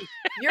salty.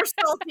 You're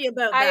salty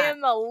about that. I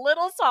am a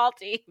little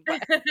salty.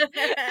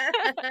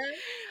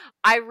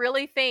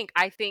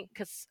 I think,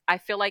 because I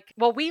feel like,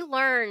 well, we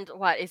learned,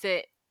 what, is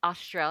it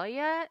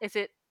Australia? Is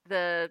it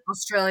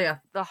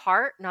Australia? The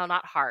Heart? No,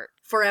 not Heart.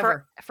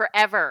 Forever.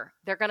 Forever.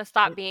 They're going to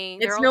stop being,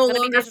 it's no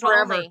longer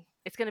forever. Only.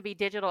 It's going to be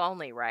digital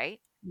only, right?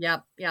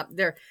 Yep.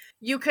 There,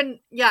 you can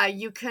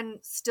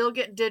still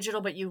get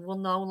digital, but you will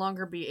no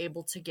longer be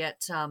able to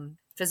get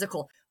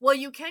physical. Well,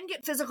 you can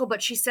get physical,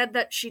 but she said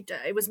that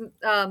it was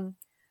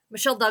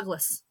Michelle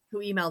Douglas who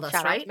emailed us,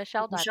 Shout right? Out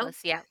Michelle Douglas,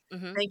 yeah.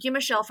 Mm-hmm. Thank you,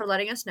 Michelle, for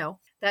letting us know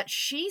that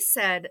she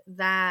said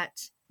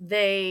that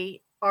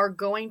they are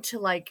going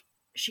to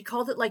she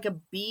called it like a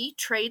B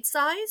trade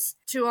size.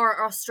 To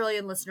our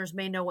Australian listeners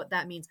may know what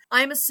that means.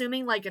 I'm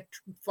assuming like a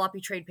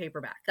floppy trade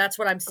paperback. That's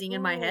what I'm seeing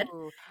in my head.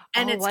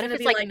 And it's going to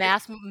be like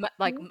mass,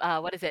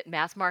 what is it?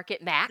 Mass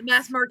market max?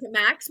 Mass market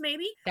max,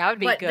 maybe. That would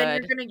be good. But then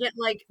you're going to get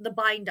like the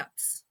bind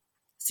ups.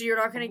 So you're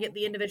not going to get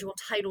the individual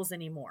titles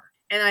anymore.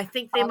 And I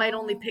think they might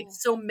only pick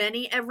so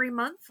many every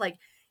month. Like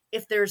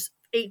if there's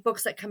 8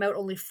 books that come out,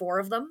 only 4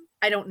 of them.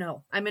 I don't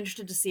know. I'm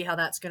interested to see how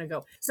that's going to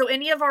go. So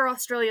any of our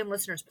Australian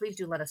listeners, please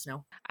do let us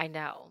know. I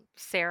know.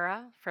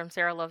 Sarah from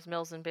Sarah Loves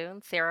Mills and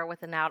Boone, Sarah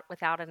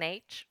without an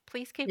H,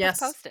 please keep us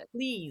posted.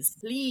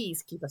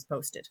 Please keep us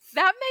posted.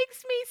 That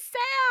makes me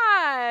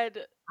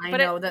sad. I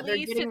know that they're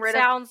getting rid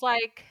of. Sounds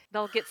like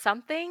they'll get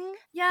something.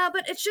 Yeah,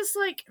 but it's just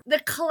like the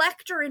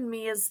collector in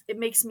me it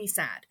makes me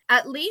sad.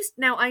 At least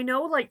now I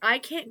know, like, I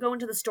can't go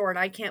into the store and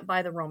I can't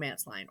buy the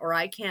romance line or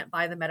I can't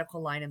buy the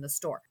medical line in the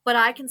store, but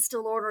I can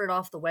still order it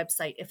off the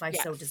website if I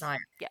so desire.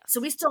 Yes.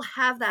 So we still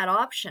have that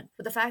option,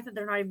 but the fact that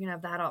they're not even gonna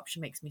have that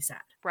option makes me sad.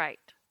 Right.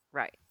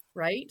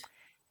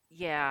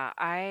 Yeah,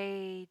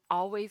 I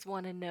always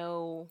want to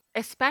know,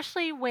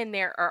 especially when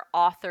there are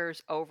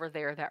authors over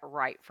there that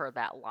write for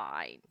that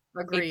line.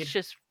 Agreed. It's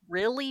just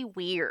really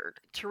weird.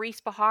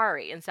 Therese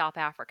Bahari in South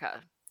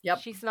Africa. Yep.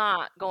 She's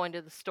not going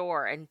to the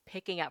store and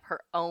picking up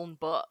her own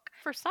book.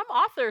 For some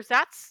authors,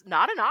 that's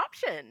not an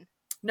option.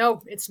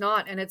 No, it's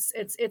not. And it's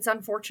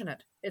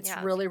unfortunate. It's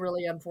really,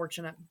 really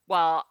unfortunate.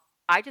 Well,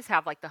 I just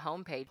have like the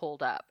homepage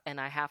pulled up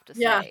and I have to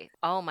say,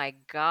 oh my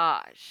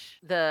gosh,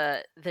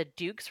 the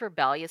Duke's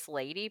Rebellious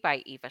Lady by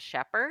Eva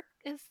Shepherd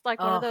is like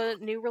one of the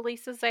new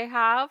releases they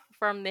have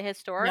from the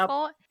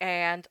historical. Yep.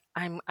 And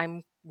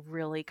I'm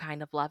really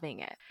kind of loving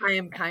it. I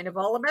am kind of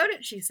all about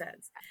it, she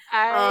says.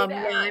 I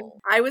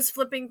know. I was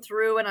flipping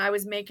through and I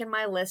was making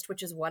my list,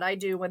 which is what I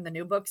do when the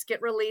new books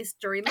get released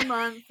during the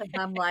month. And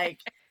I'm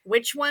like,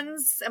 which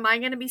ones am I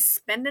going to be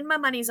spending my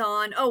monies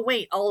on? Oh,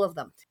 wait, all of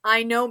them.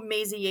 I know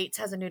Maisie Yates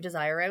has a new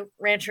Desire out,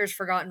 Rancher's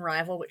Forgotten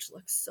Rival, which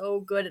looks so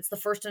good. It's the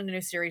first in a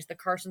new series, The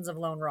Carsons of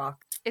Lone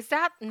Rock. Is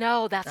that?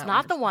 No, that's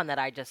not the one that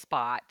I just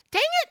bought.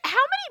 Dang it. How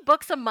many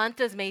books a month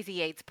does Maisie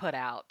Yates put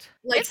out?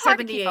 Like it's hard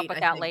 78, to keep up with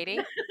that lady.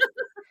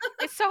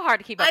 It's so hard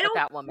to keep up with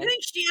that woman. I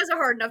think she has a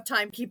hard enough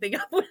time keeping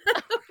up with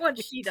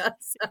what she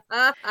does.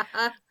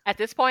 At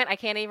this point, I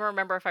can't even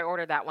remember if I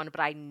ordered that one, but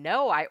I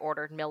know I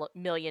ordered $1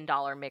 Million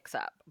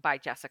Mix-Up by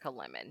Jessica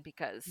Lemon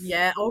because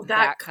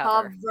that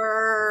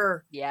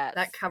cover. Yes.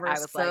 That cover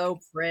is so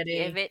pretty.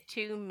 Give it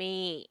to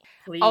me.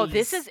 Please. Oh,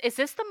 is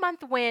this the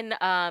month when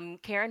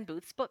Karen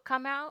Booth's book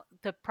come out?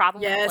 The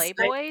Problem with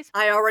Playboys?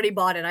 I already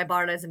bought it. I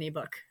bought it as an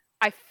ebook.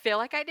 I feel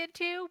like I did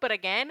too, but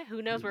again,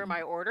 who knows where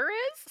my order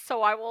is?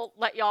 So I will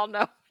let y'all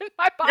know when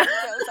my box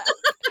goes out.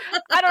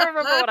 I don't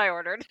remember what I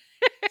ordered.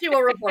 She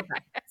will report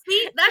back.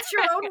 See, that's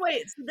your own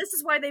way. So this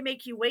is why they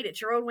make you wait.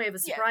 It's your own way of a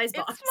surprise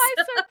box. It's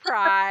my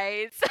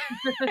surprise.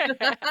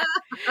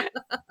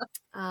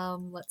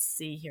 Let's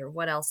see here.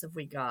 What else have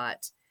we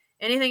got?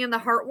 Anything in the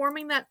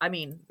heartwarming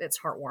it's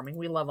heartwarming.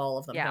 We love all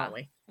of them, don't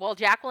we? Well,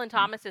 Jacqueline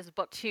Thomas's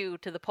book 2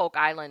 to the Polk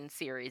Island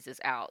series is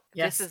out.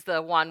 Yes. This is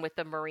the one with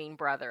the Marine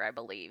brother, I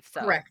believe.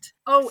 So correct.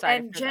 Oh,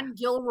 and Jen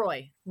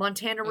Gilroy,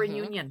 Montana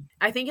Reunion.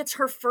 I think it's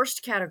her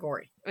first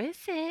category. Is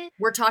it?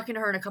 We're talking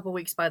to her in a couple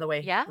weeks, by the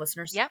way,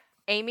 listeners. Yep.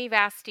 Amy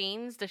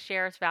Vastine's The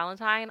Sheriff's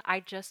Valentine. I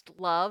just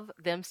love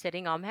them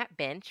sitting on that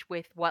bench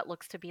with what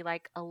looks to be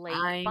like a lake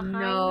behind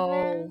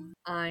them.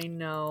 I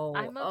know.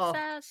 I'm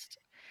obsessed.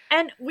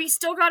 And we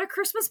still got a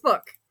Christmas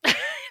book.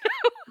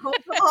 Home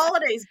for the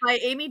Holidays by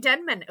Amy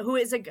Denman, who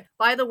is,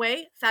 by the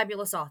way,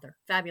 fabulous author.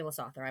 Fabulous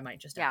author, I might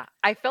just add. Yeah,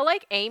 I feel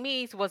like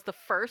Amy's was the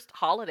first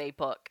holiday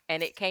book,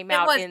 and it came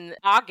out in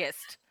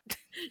August.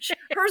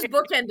 Hers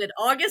book ended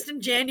August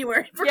and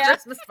January for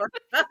Christmas book.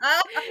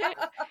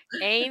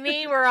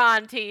 Amy, we're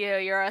on to you.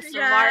 You're a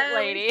smart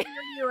lady.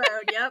 You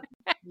out.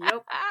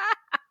 Yep.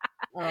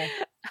 Oh.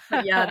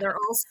 But yeah, they're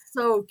all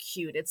so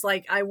cute. It's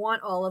like, I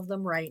want all of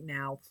them right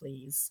now,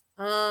 please.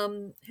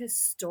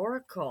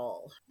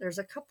 Historical. There's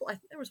a couple. I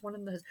think there was one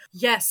in the.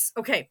 Yes.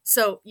 Okay.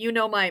 So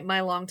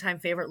my longtime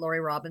favorite, Laurie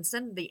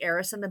Robinson, The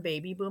Heiress and the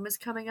Baby Boom is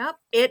coming up.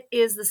 It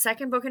is the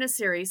second book in a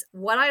series.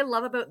 What I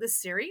love about this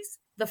series,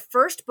 the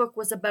first book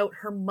was about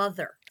her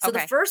mother. So the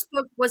first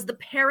book was the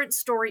parent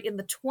story in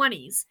the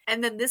 20s,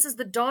 and then this is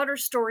the daughter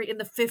story in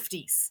the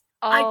 50s.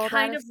 Oh, I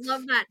kind of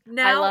love that.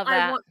 Now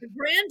I want the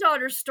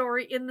granddaughter's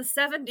story in the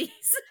 70s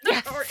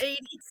or 80s.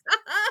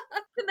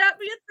 Can that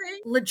be a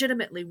thing?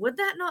 Legitimately, would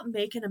that not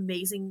make an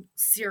amazing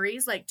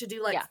series? Like to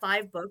do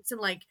 5 books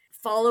and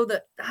follow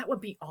that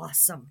would be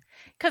awesome.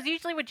 Because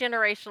usually with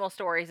generational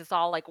stories, it's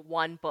all like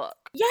one book.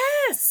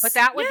 Yes. But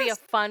that would be a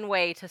fun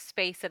way to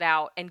space it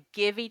out and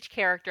give each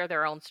character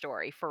their own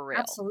story for real.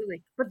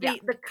 Absolutely. But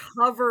the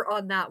cover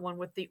on that one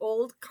with the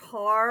old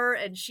car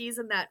and she's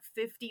in that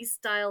 50s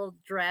style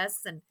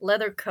dress and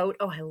leather coat.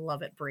 Oh, I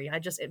love it, Brie.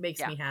 It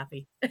makes me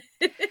happy.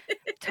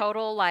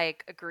 Total a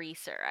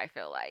greaser, I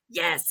feel like.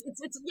 Yes.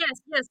 It's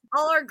yes.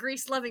 All our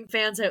grease loving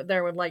fans out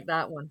there would like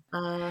that one.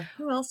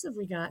 Who else have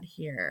we got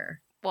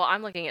here? Well,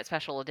 I'm looking at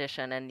special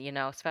edition, and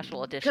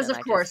special edition. Because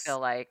of course, just feel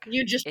like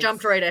you just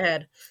jumped right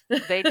ahead.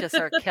 They just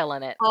are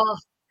killing it. Oh,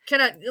 can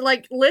I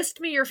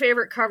list me your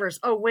favorite covers?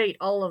 Oh, wait,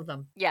 all of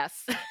them.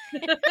 Yes.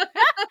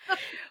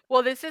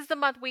 Well, this is the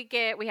month we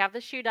have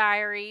the Shoe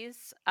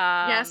Diaries.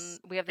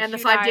 Yes, we have the and the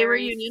 5-day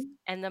reunion,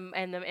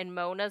 and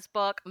Mona's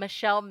book,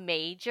 Michelle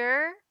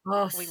Major.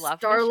 Oh, we love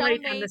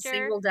Starlight Michelle Major. And the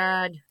Single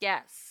Dad.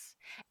 Yes.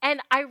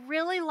 And I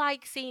really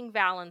like seeing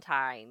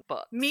Valentine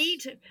books. Me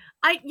too.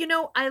 I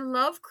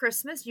love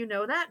Christmas, you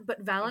know that,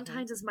 but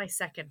Valentine's is my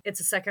second. It's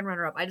a second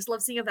runner-up. I just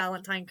love seeing a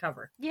Valentine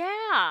cover. Yeah,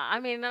 I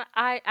mean,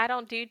 I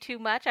don't do too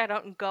much. I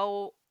don't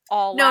go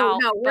all out.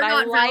 No, we're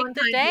not like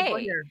the day. People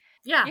here.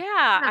 Yeah.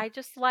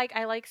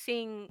 I like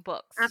seeing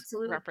books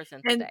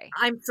represent the day.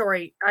 I'm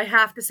sorry, I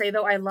have to say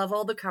though, I love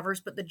all the covers,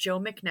 but the Joe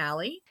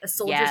McNally, A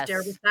Soldier's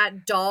Dare with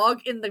that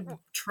dog in the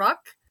truck.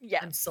 Yeah,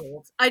 I'm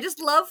sold. I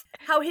just love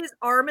how his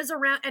arm is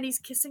around and he's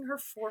kissing her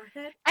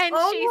forehead. And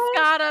she's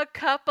got a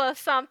cup of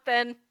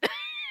something.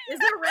 Is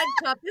it a red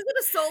cup? Is it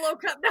a solo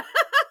cup?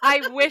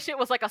 I wish it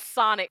was like a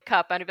Sonic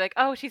cup. I'd be like,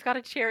 oh, she's got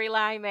a cherry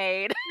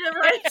limeade. Yeah,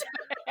 right.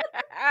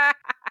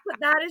 But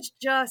that is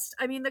just,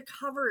 the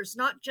covers,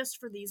 not just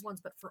for these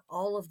ones, but for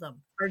all of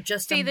them, are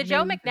just amazing. The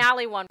Joe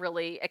McNally one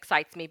really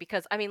excites me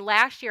because,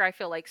 last year I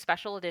feel like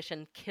special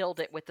edition killed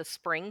it with the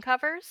spring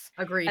covers.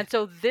 Agreed. And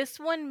so this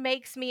one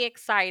makes me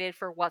excited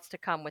for what's to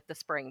come with the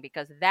spring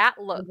because that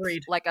looks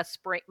like a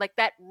spring, like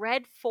that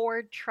red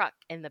Ford truck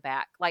in the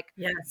back.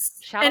 Yes.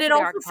 Shout out to the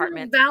art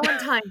department.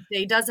 Valentine's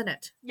Day, doesn't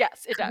it?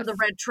 Yes, it does. The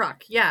red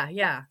truck. Yeah. I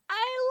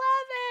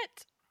love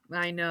it.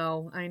 I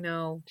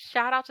know.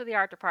 Shout out to the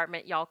art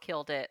department. Y'all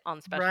killed it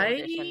on special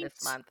edition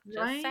this month.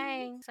 Just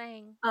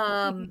saying.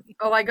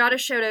 I got a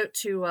shout out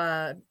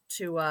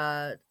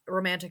to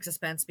Romantic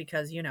Suspense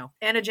because,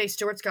 Anna J.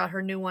 Stewart's got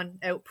her new one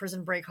out,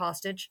 Prison Break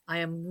Hostage. I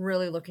am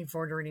really looking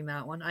forward to reading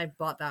that one. I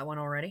bought that one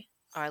already.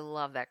 I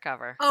love that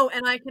cover. Oh,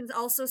 and I can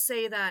also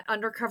say that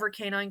Undercover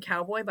Canine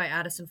Cowboy by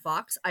Addison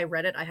Fox. I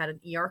read it. I had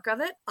an e-arc of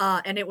it.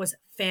 And it was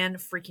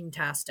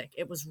fan-freaking-tastic.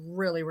 It was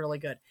really, really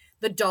good.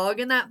 The dog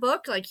in that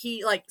book,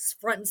 he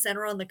front and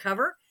center on the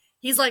cover.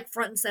 He's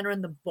front and center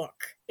in the book.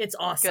 It's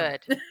awesome.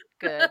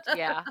 Good.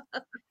 Yeah.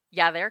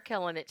 Yeah, they're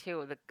killing it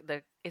too.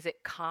 Is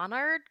it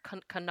Connard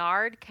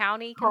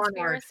County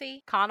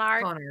Conspiracy?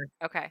 Connard.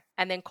 Okay.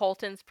 And then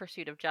Colton's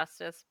Pursuit of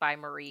Justice by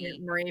Marie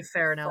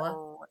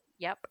Farinella.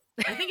 Yep.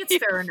 I think it's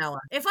Farinella.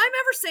 If I'm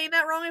ever saying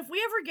that wrong, if we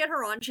ever get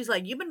her on, she's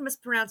like, you've been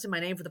mispronouncing my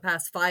name for the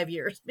past 5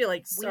 years. Be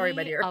like, sorry,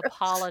 my dear.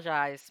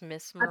 Apologize,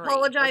 Miss Marie. I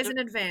apologize in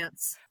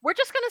advance. We're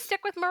just going to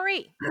stick with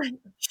Marie.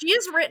 She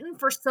has written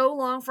for so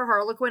long for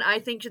Harlequin. I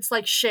think it's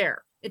like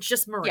Cher. It's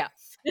just Marie.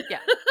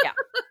 Yeah.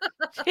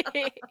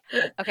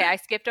 Okay, I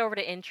skipped over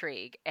to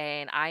Intrigue,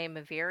 and I am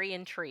very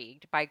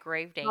intrigued by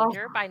Grave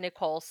Danger Oh, by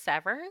Nicole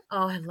Severn.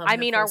 oh, I love I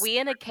mean, are Nicole. we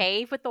in a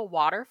cave with a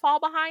waterfall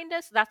behind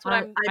us? That's what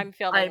I I'm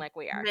feeling I like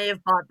we are. may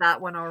have bought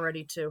that one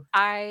already too.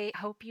 I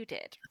hope you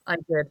did. I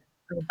did.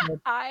 I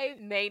did. I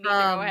may need to go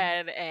Um,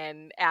 ahead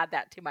and add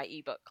that to my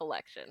ebook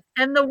collection.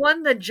 and the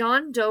one, the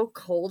John Doe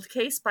Cold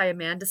Case by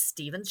Amanda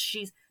Stevens.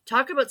 She's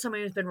talk about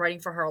somebody who's been writing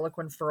for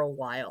Harlequin for a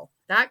while.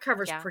 That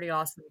cover's Yeah. pretty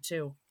awesome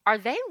too. Are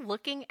they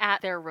looking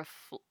at their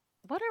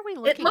what are we It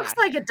looking looks at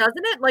like here? it,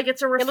 doesn't it? Like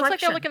it's a It looks like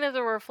they're reflection, looking at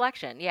the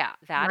reflection. Yeah,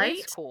 that is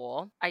right?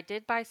 cool. I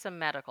did buy some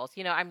medicals.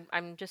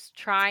 I'm just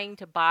trying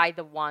to buy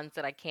the ones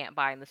that I can't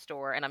buy in the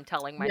store, and I'm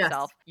telling Yes.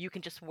 myself you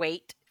can just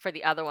wait for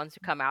the other ones to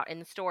come out in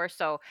the store.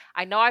 So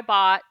I know I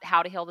bought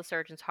How to Heal the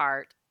Surgeon's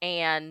Heart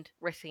and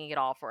Risking It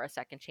All for a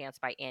Second Chance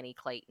by Annie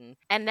Clayton.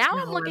 And now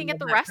I'm Oh, I looking at love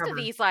the that rest of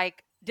cover. these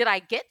like, did I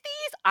get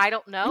these? I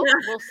don't know.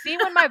 We'll see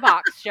when my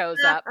box shows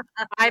up.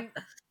 I'm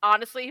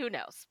honestly, who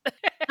knows?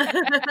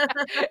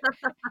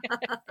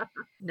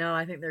 No,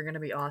 I think they're going to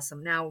be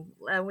awesome. Now,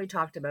 we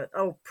talked about,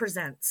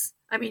 Presents.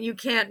 I mean, you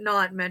can't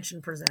not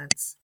mention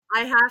Presents.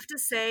 I have to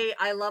say,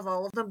 I love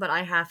all of them, but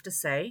I have to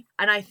say,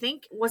 and I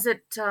think, was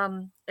it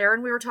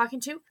Aaron we were talking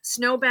to?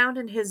 Snowbound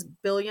in His $1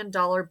 Billion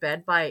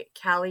Bed by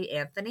Callie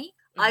Anthony.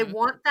 I Hmm.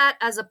 want that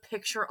as a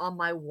picture on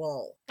my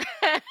wall.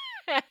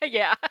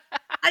 Yeah.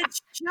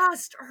 It's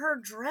just her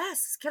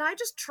dress. Can I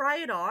just try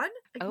it on?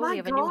 Like, Oh, we my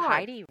have a new God.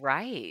 Heidi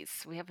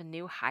Rice. We have a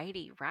new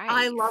Heidi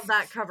I love Rice.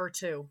 that cover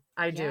too.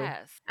 I do.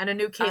 Yes. And a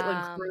new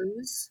Caitlin Um,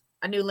 Cruz,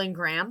 a new Lynn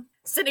Graham,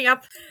 sitting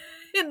up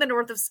in the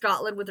north of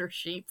Scotland with her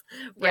sheep,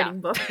 yeah.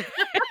 writing book.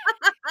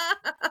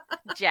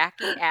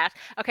 Jackie Ash.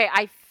 Okay,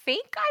 I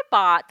think I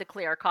bought the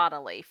Claire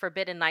Connolly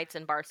Forbidden Nights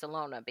in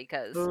Barcelona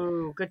because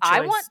Ooh, good I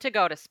choice. want to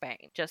go to Spain.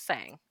 Just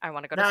saying. I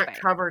want to go to That Spain.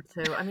 cover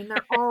too. I mean,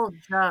 they're all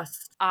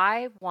just.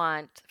 I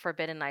want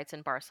Forbidden Nights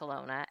in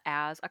Barcelona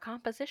as a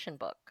composition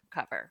book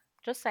cover.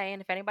 Just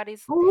saying, if anybody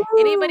Ooh.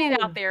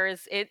 out there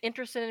is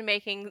interested in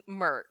making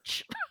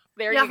merch,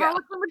 there Yeah, you go.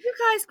 Harlequin, would you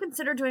guys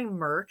consider doing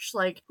merch?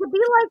 Like,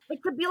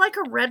 it could be like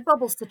a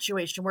Redbubble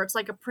situation where it's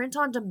like a print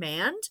on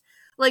demand.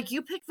 Like,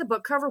 you pick the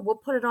book cover, we'll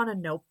put it on a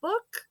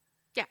notebook.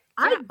 Yeah,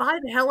 yeah. I'd buy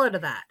the hell out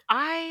of that.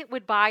 I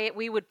would buy it.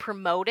 We would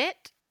promote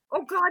it.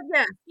 Oh God,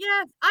 yes,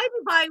 yes. I'd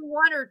be buying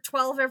 1 or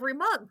 12 every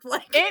month.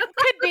 Like, It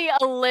could be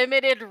a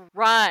limited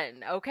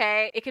run,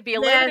 okay? It could be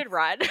a yes, limited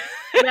run.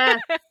 yes.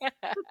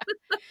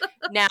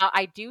 Now,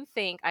 I do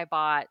think I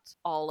bought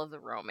all of the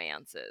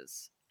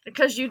romances.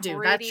 Because you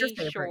do. That's your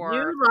Pretty favorite.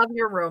 You sure love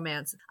your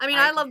romance. I mean,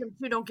 I I d- love them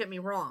too, don't get me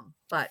wrong.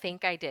 But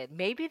think I did.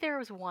 Maybe there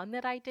was one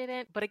that I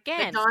didn't, but the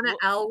again, Donna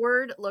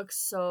Alward looks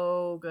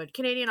so good.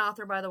 Canadian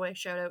author, by the way,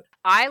 shout out.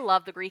 I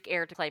love the Greek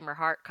Heir to Claim Her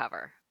Heart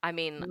cover. I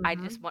mean, I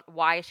Hmm. just want,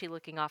 why is she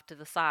looking off to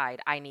the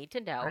side? I need to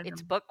know. I know.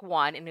 It's book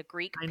one in a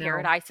Greek I know.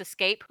 paradise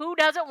escape. Who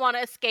doesn't want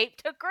to escape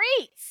to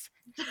Greece?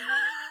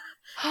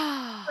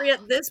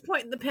 At this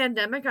point in the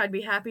pandemic, I'd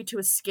be happy to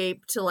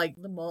escape to like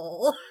the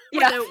mall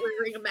Yeah. without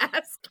wearing a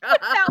mask.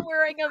 Without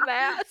wearing a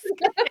mask.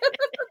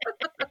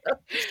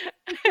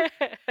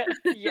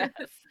 Yes.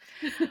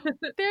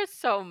 There's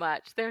so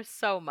much. There's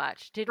so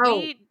much.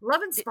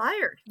 Love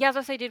Inspired. Yeah, as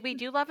I say, did we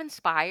do Love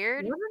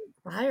Inspired? Love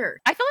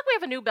Inspired. I feel like we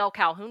have a new Belle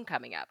Calhoun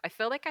coming up. I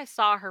feel like I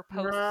saw her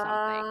post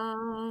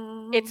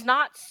something. It's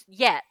not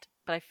yet,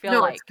 but I feel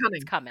no, like it's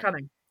coming. it's coming.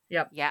 Coming.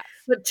 Yep. Yes.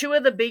 But two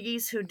of the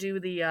biggies who do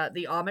the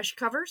Amish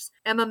covers,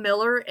 Emma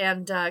Miller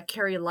and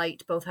Carrie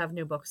Light, both have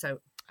new books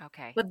out.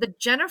 Okay. But the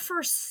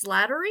Jennifer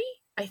Slattery,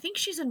 I think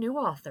she's a new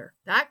author.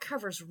 That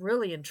cover's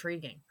really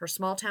intriguing. Her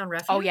Small Town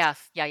Refuge. Oh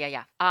yes. Yeah.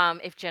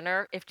 If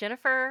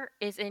Jennifer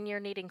is in your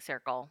knitting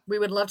circle, we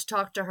would love to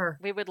talk to her.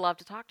 we would love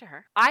to talk to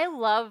her. I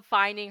love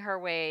Finding Her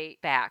Way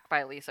Back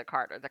by Lisa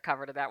Carter, the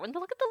cover to that one.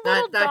 Look at the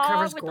little That dog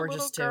cover's with gorgeous,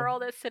 the little too. girl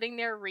that's sitting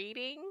there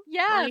reading.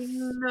 I Yes.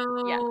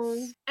 know.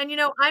 Yes. And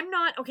I'm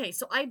not okay,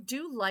 so I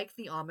do like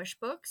the Amish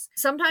books.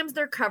 Sometimes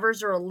their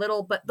covers are a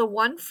little, but the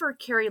one for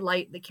Carrie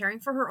Light, the Caring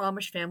for Her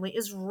Amish Family,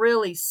 is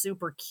really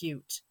super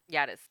cute.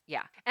 Yeah, it is.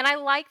 Yeah. And I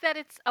like that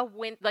it's a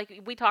like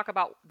we talk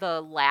about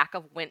the lack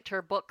of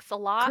winter books a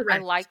lot.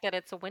 Correct. I like that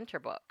it's a winter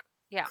book.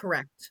 Yeah.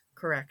 Correct.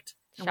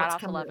 And Shout what's out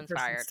to coming Love up for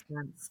Inspired.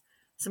 suspense?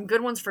 Some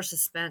good ones for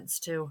suspense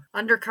too.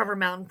 Undercover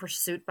Mountain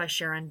Pursuit by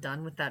Sharon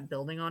Dunn with that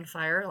building on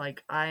fire.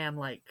 Like, I am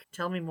like,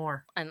 tell me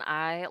more. And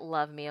I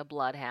love me a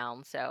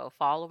bloodhound. So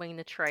Following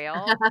the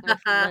Trail with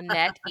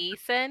Lynette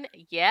Eason.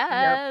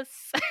 Yes.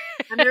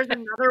 And there's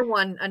another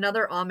one,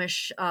 another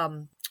Amish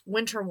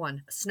winter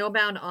one,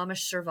 Snowbound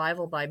Amish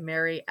Survival by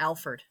Mary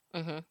Alford.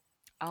 Mm-hmm.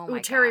 Oh Ooh, my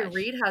Terry gosh.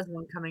 Reid has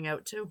one coming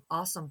out too.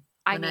 Awesome.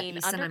 I Lynette mean,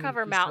 Eason,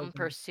 Undercover she's Mountain so good.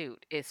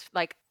 Pursuit is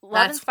like Love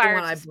That's the Inspired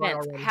one I bought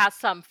Suspense already. has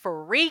some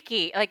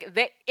freaky, like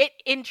it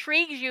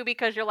intrigues you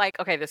because you're like,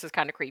 okay, this is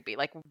kind of creepy.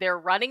 Like they're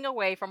running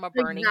away from a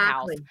burning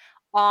house Exactly.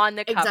 on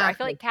the cover. I feel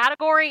Exactly. like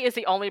Category is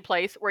the only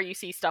place where you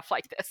see stuff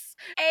like this,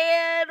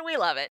 and we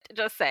love it.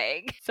 Just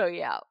saying. So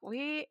yeah,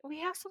 we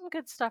have some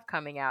good stuff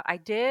coming out. I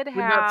did We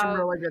got some have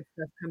really good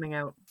stuff coming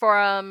out.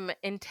 from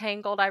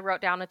Entangled. I wrote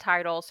down a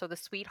title. So the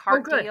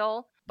Sweetheart good.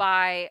 Deal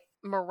by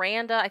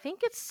Miranda, I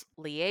think it's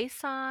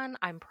Liaison.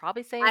 I'm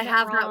probably saying I that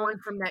have that wrong. one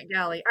from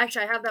NetGalley.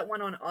 Actually, I have that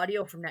one on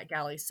audio from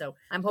NetGalley, so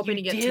I'm hoping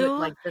You to get to it do?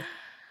 like this.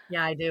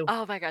 Yeah, I do.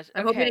 Oh my gosh.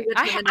 I'm hoping to Okay. get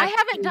to it in the I next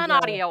haven't few. done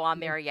audio on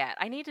there yet.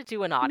 I need to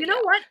do an You know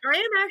audio. what? I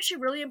am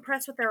actually really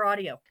impressed with their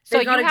audio. So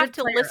They've got you a have good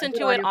to player, a listen good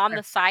to it audio on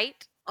player. the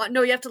site?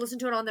 No, you have to listen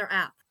to it on their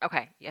app.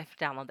 Okay. You have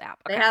to download the app.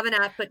 They Okay. have an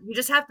app, but you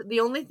just have to.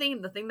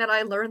 The thing that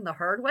I learned the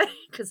hard way,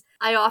 because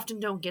I often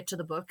don't get to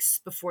the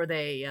books before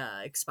they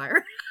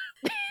expire.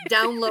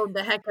 Download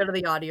the heck out of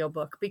the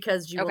audiobook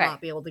because you will Okay.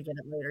 not be able to get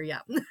it later. Yeah.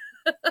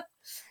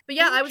 But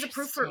yeah, I was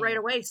approved for it right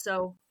Interesting. away,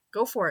 so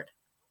go for it.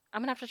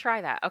 I'm gonna have to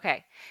try that.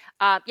 Okay.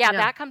 Yeah.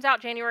 That comes out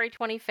January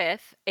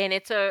 25th, and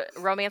it's a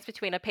romance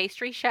between a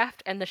pastry chef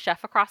and the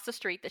chef across the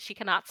street that she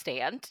cannot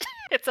stand.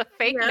 It's a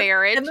fake Yes.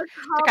 marriage And the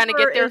to kind of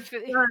cover get their. is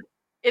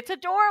It's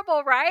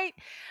adorable, right?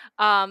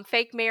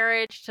 Fake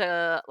marriage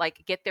to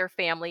like get their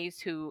families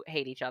who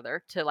hate each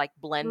other to like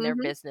blend their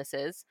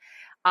businesses.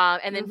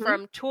 And then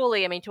from Thule,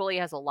 I mean, Thule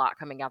has a lot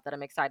coming out that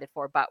I'm excited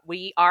for, but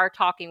we are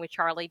talking with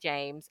Charlie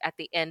James at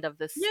the end of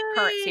this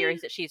current Yay!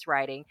 series that she's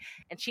writing.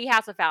 And she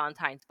has a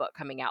Valentine's book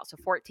coming out. So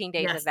 14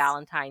 Days of Yes.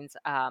 Valentine's.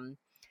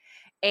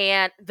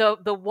 And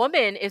the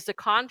woman is the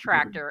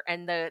contractor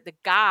and the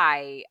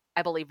guy,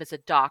 I believe, is a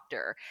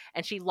doctor,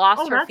 and she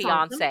lost her that's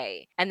awesome.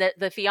 fiance. And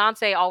the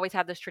fiance always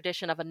had this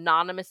tradition of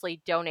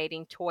anonymously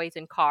donating toys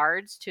and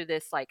cards to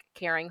this like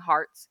Caring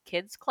Hearts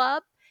Kids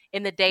Club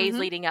in the days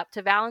leading up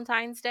to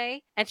Valentine's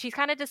Day. And she's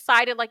kind of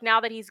decided like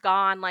now that he's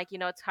gone, like, you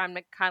know, it's time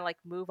to kind of like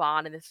move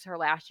on. And this is her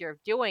last year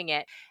of doing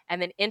it.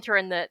 And then enter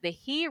in the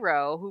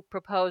hero who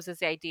proposes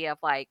the idea of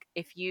like,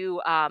 if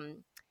you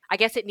I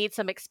guess it needs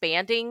some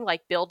expanding,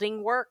 like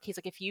building work. He's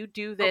like, if you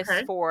do this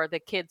for the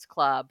kids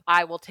club,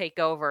 I will take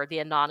over the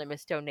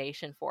anonymous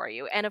donation for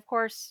you. And of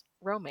course,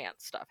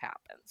 romance stuff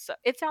happens. So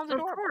it sounds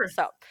adorable.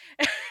 So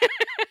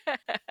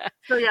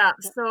So yeah,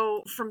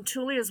 so from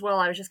Thule as well,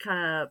 I was just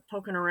kind of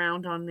poking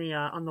around on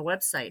the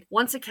website.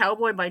 Once a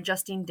Cowboy by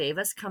Justine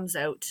Davis comes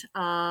out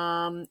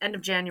end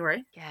of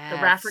January. Yes. The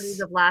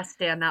Raffertys of Last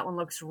Stand, that one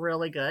looks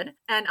really good.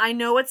 And I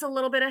know it's a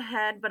little bit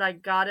ahead, but I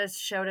gotta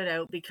shout it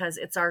out because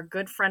it's our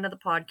good friend of the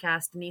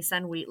podcast, Denise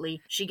N.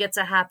 Wheatley. She gets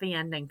a happy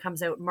ending.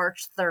 Comes out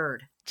March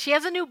 3rd. She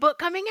has a new book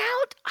coming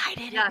out? I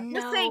didn't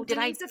know. Just saying,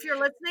 Denise, if you're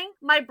listening,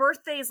 my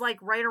birthday is like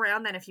right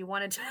around then if you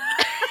wanted to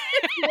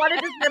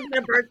send me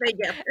a birthday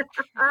gift.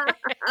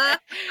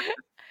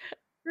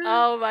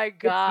 Oh my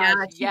gosh.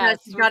 Yeah,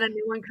 she's got a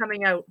new one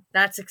coming out.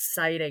 That's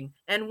exciting.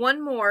 And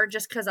one more,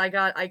 just because I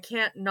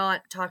can't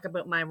not talk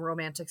about my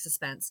romantic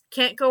suspense.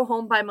 Can't Go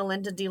Home by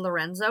Melinda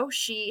DiLorenzo.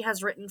 She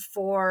has written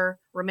for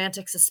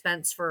romantic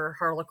suspense for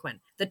Harlequin.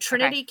 The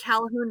Trinity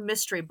Calhoun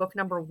Mystery, book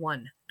number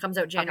 1, comes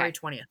out January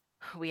 20th.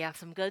 We have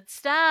some good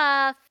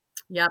stuff.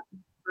 Yep,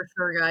 for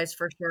sure, guys,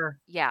 for sure.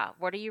 Yeah.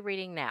 What are you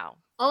reading now?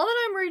 All that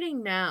I'm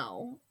reading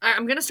now,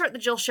 I'm going to start the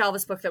Jill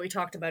Shalvis book that we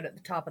talked about at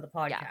the top of the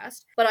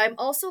podcast, but I'm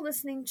also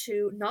listening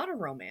to not a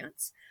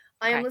romance.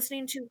 I am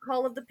listening to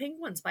Call of the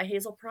Penguins by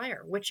Hazel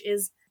Pryor, which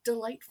is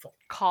delightful.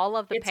 Call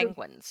of the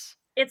Penguins.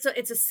 It's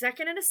a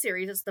second in a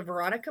series. It's the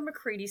Veronica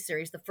McCready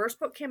series. The first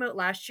book came out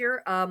last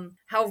year,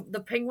 How the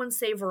Penguins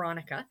Save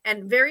Veronica.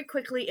 And very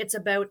quickly, it's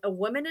about a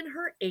woman in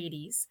her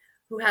 80s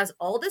who has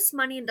all this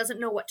money and doesn't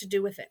know what to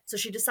do with it. So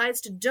she decides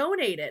to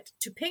donate it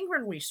to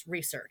penguin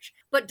research,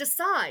 but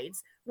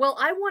decides, well,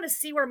 I want to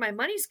see where my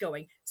money's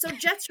going. So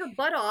jets her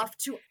butt off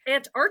to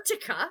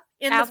Antarctica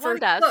in the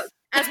first book.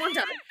 As one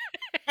does.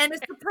 And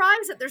is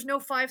surprised that there's no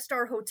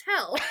 5-star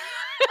hotel.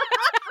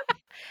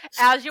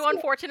 As you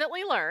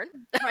unfortunately learn.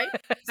 Right?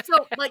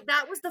 So, like,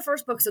 that was the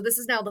first book. So this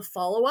is now the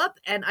follow-up,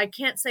 and I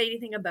can't say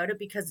anything about it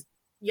because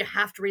you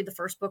have to read the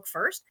first book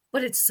first,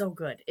 but it's so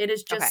good. It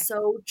is just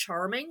so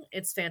charming.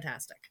 It's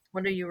fantastic.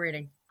 What are you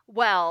reading?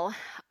 Well,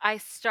 I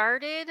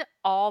started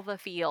All the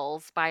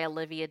Feels by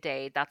Olivia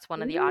Dade. That's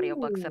one of the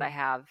audiobooks that I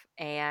have.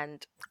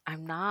 And I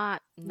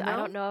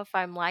don't know if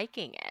I'm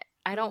liking it.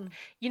 I don't,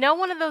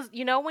 one of those,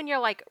 when you're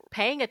like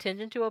paying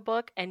attention to a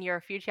book and you're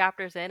a few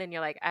chapters in and you're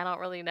like, I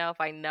don't really know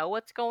if I know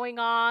what's going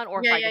on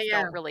or if I just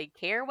don't really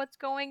care what's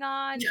going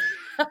on.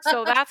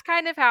 So that's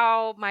kind of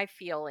how my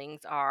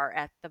feelings are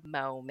at the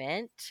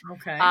moment.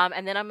 Okay.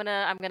 And then I'm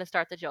gonna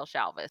start the Jill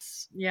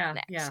Shalvis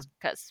next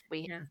because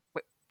we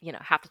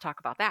have to talk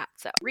about that.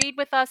 So read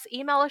with us,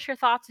 email us your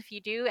thoughts if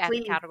you do at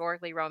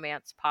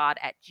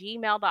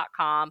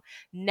categoricallyromancepod@gmail.com.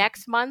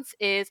 Next month's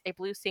is A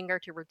Blue Singer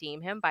to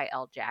Redeem Him by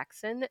Elle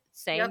Jackson.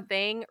 Same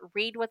thing.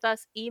 Read with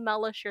us,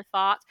 email us your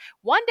thoughts.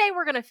 One day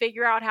we're going to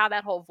figure out how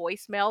that whole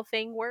voicemail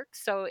thing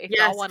works. So if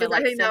y'all want to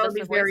like send us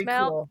a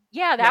voicemail,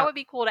 that would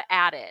be cool to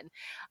add in.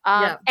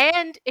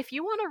 And if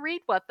you want to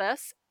read with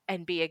us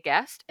and be a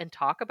guest and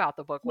talk about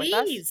the book with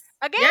us,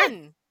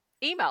 again,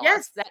 email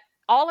us.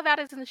 All of that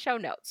is in the show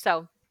notes.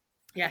 So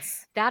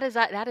yes, that is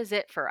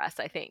it for us,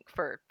 I think,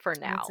 for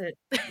now. That's it.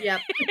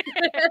 Yep.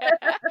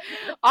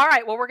 All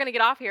right. Well, we're going to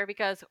get off here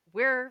because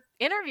we're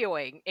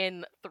interviewing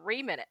in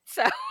 3 minutes.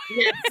 So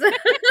yes.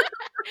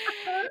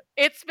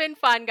 It's been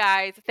fun,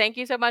 guys. Thank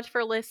you so much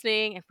for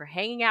listening and for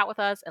hanging out with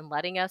us and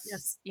letting us,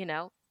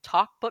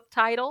 talk book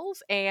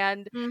titles,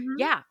 and Mhm.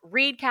 yeah,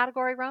 read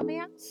category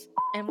romance.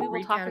 And we will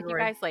Read talk with you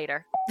category. guys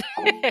later.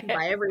 Bye,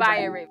 Bye,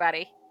 everybody.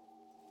 everybody.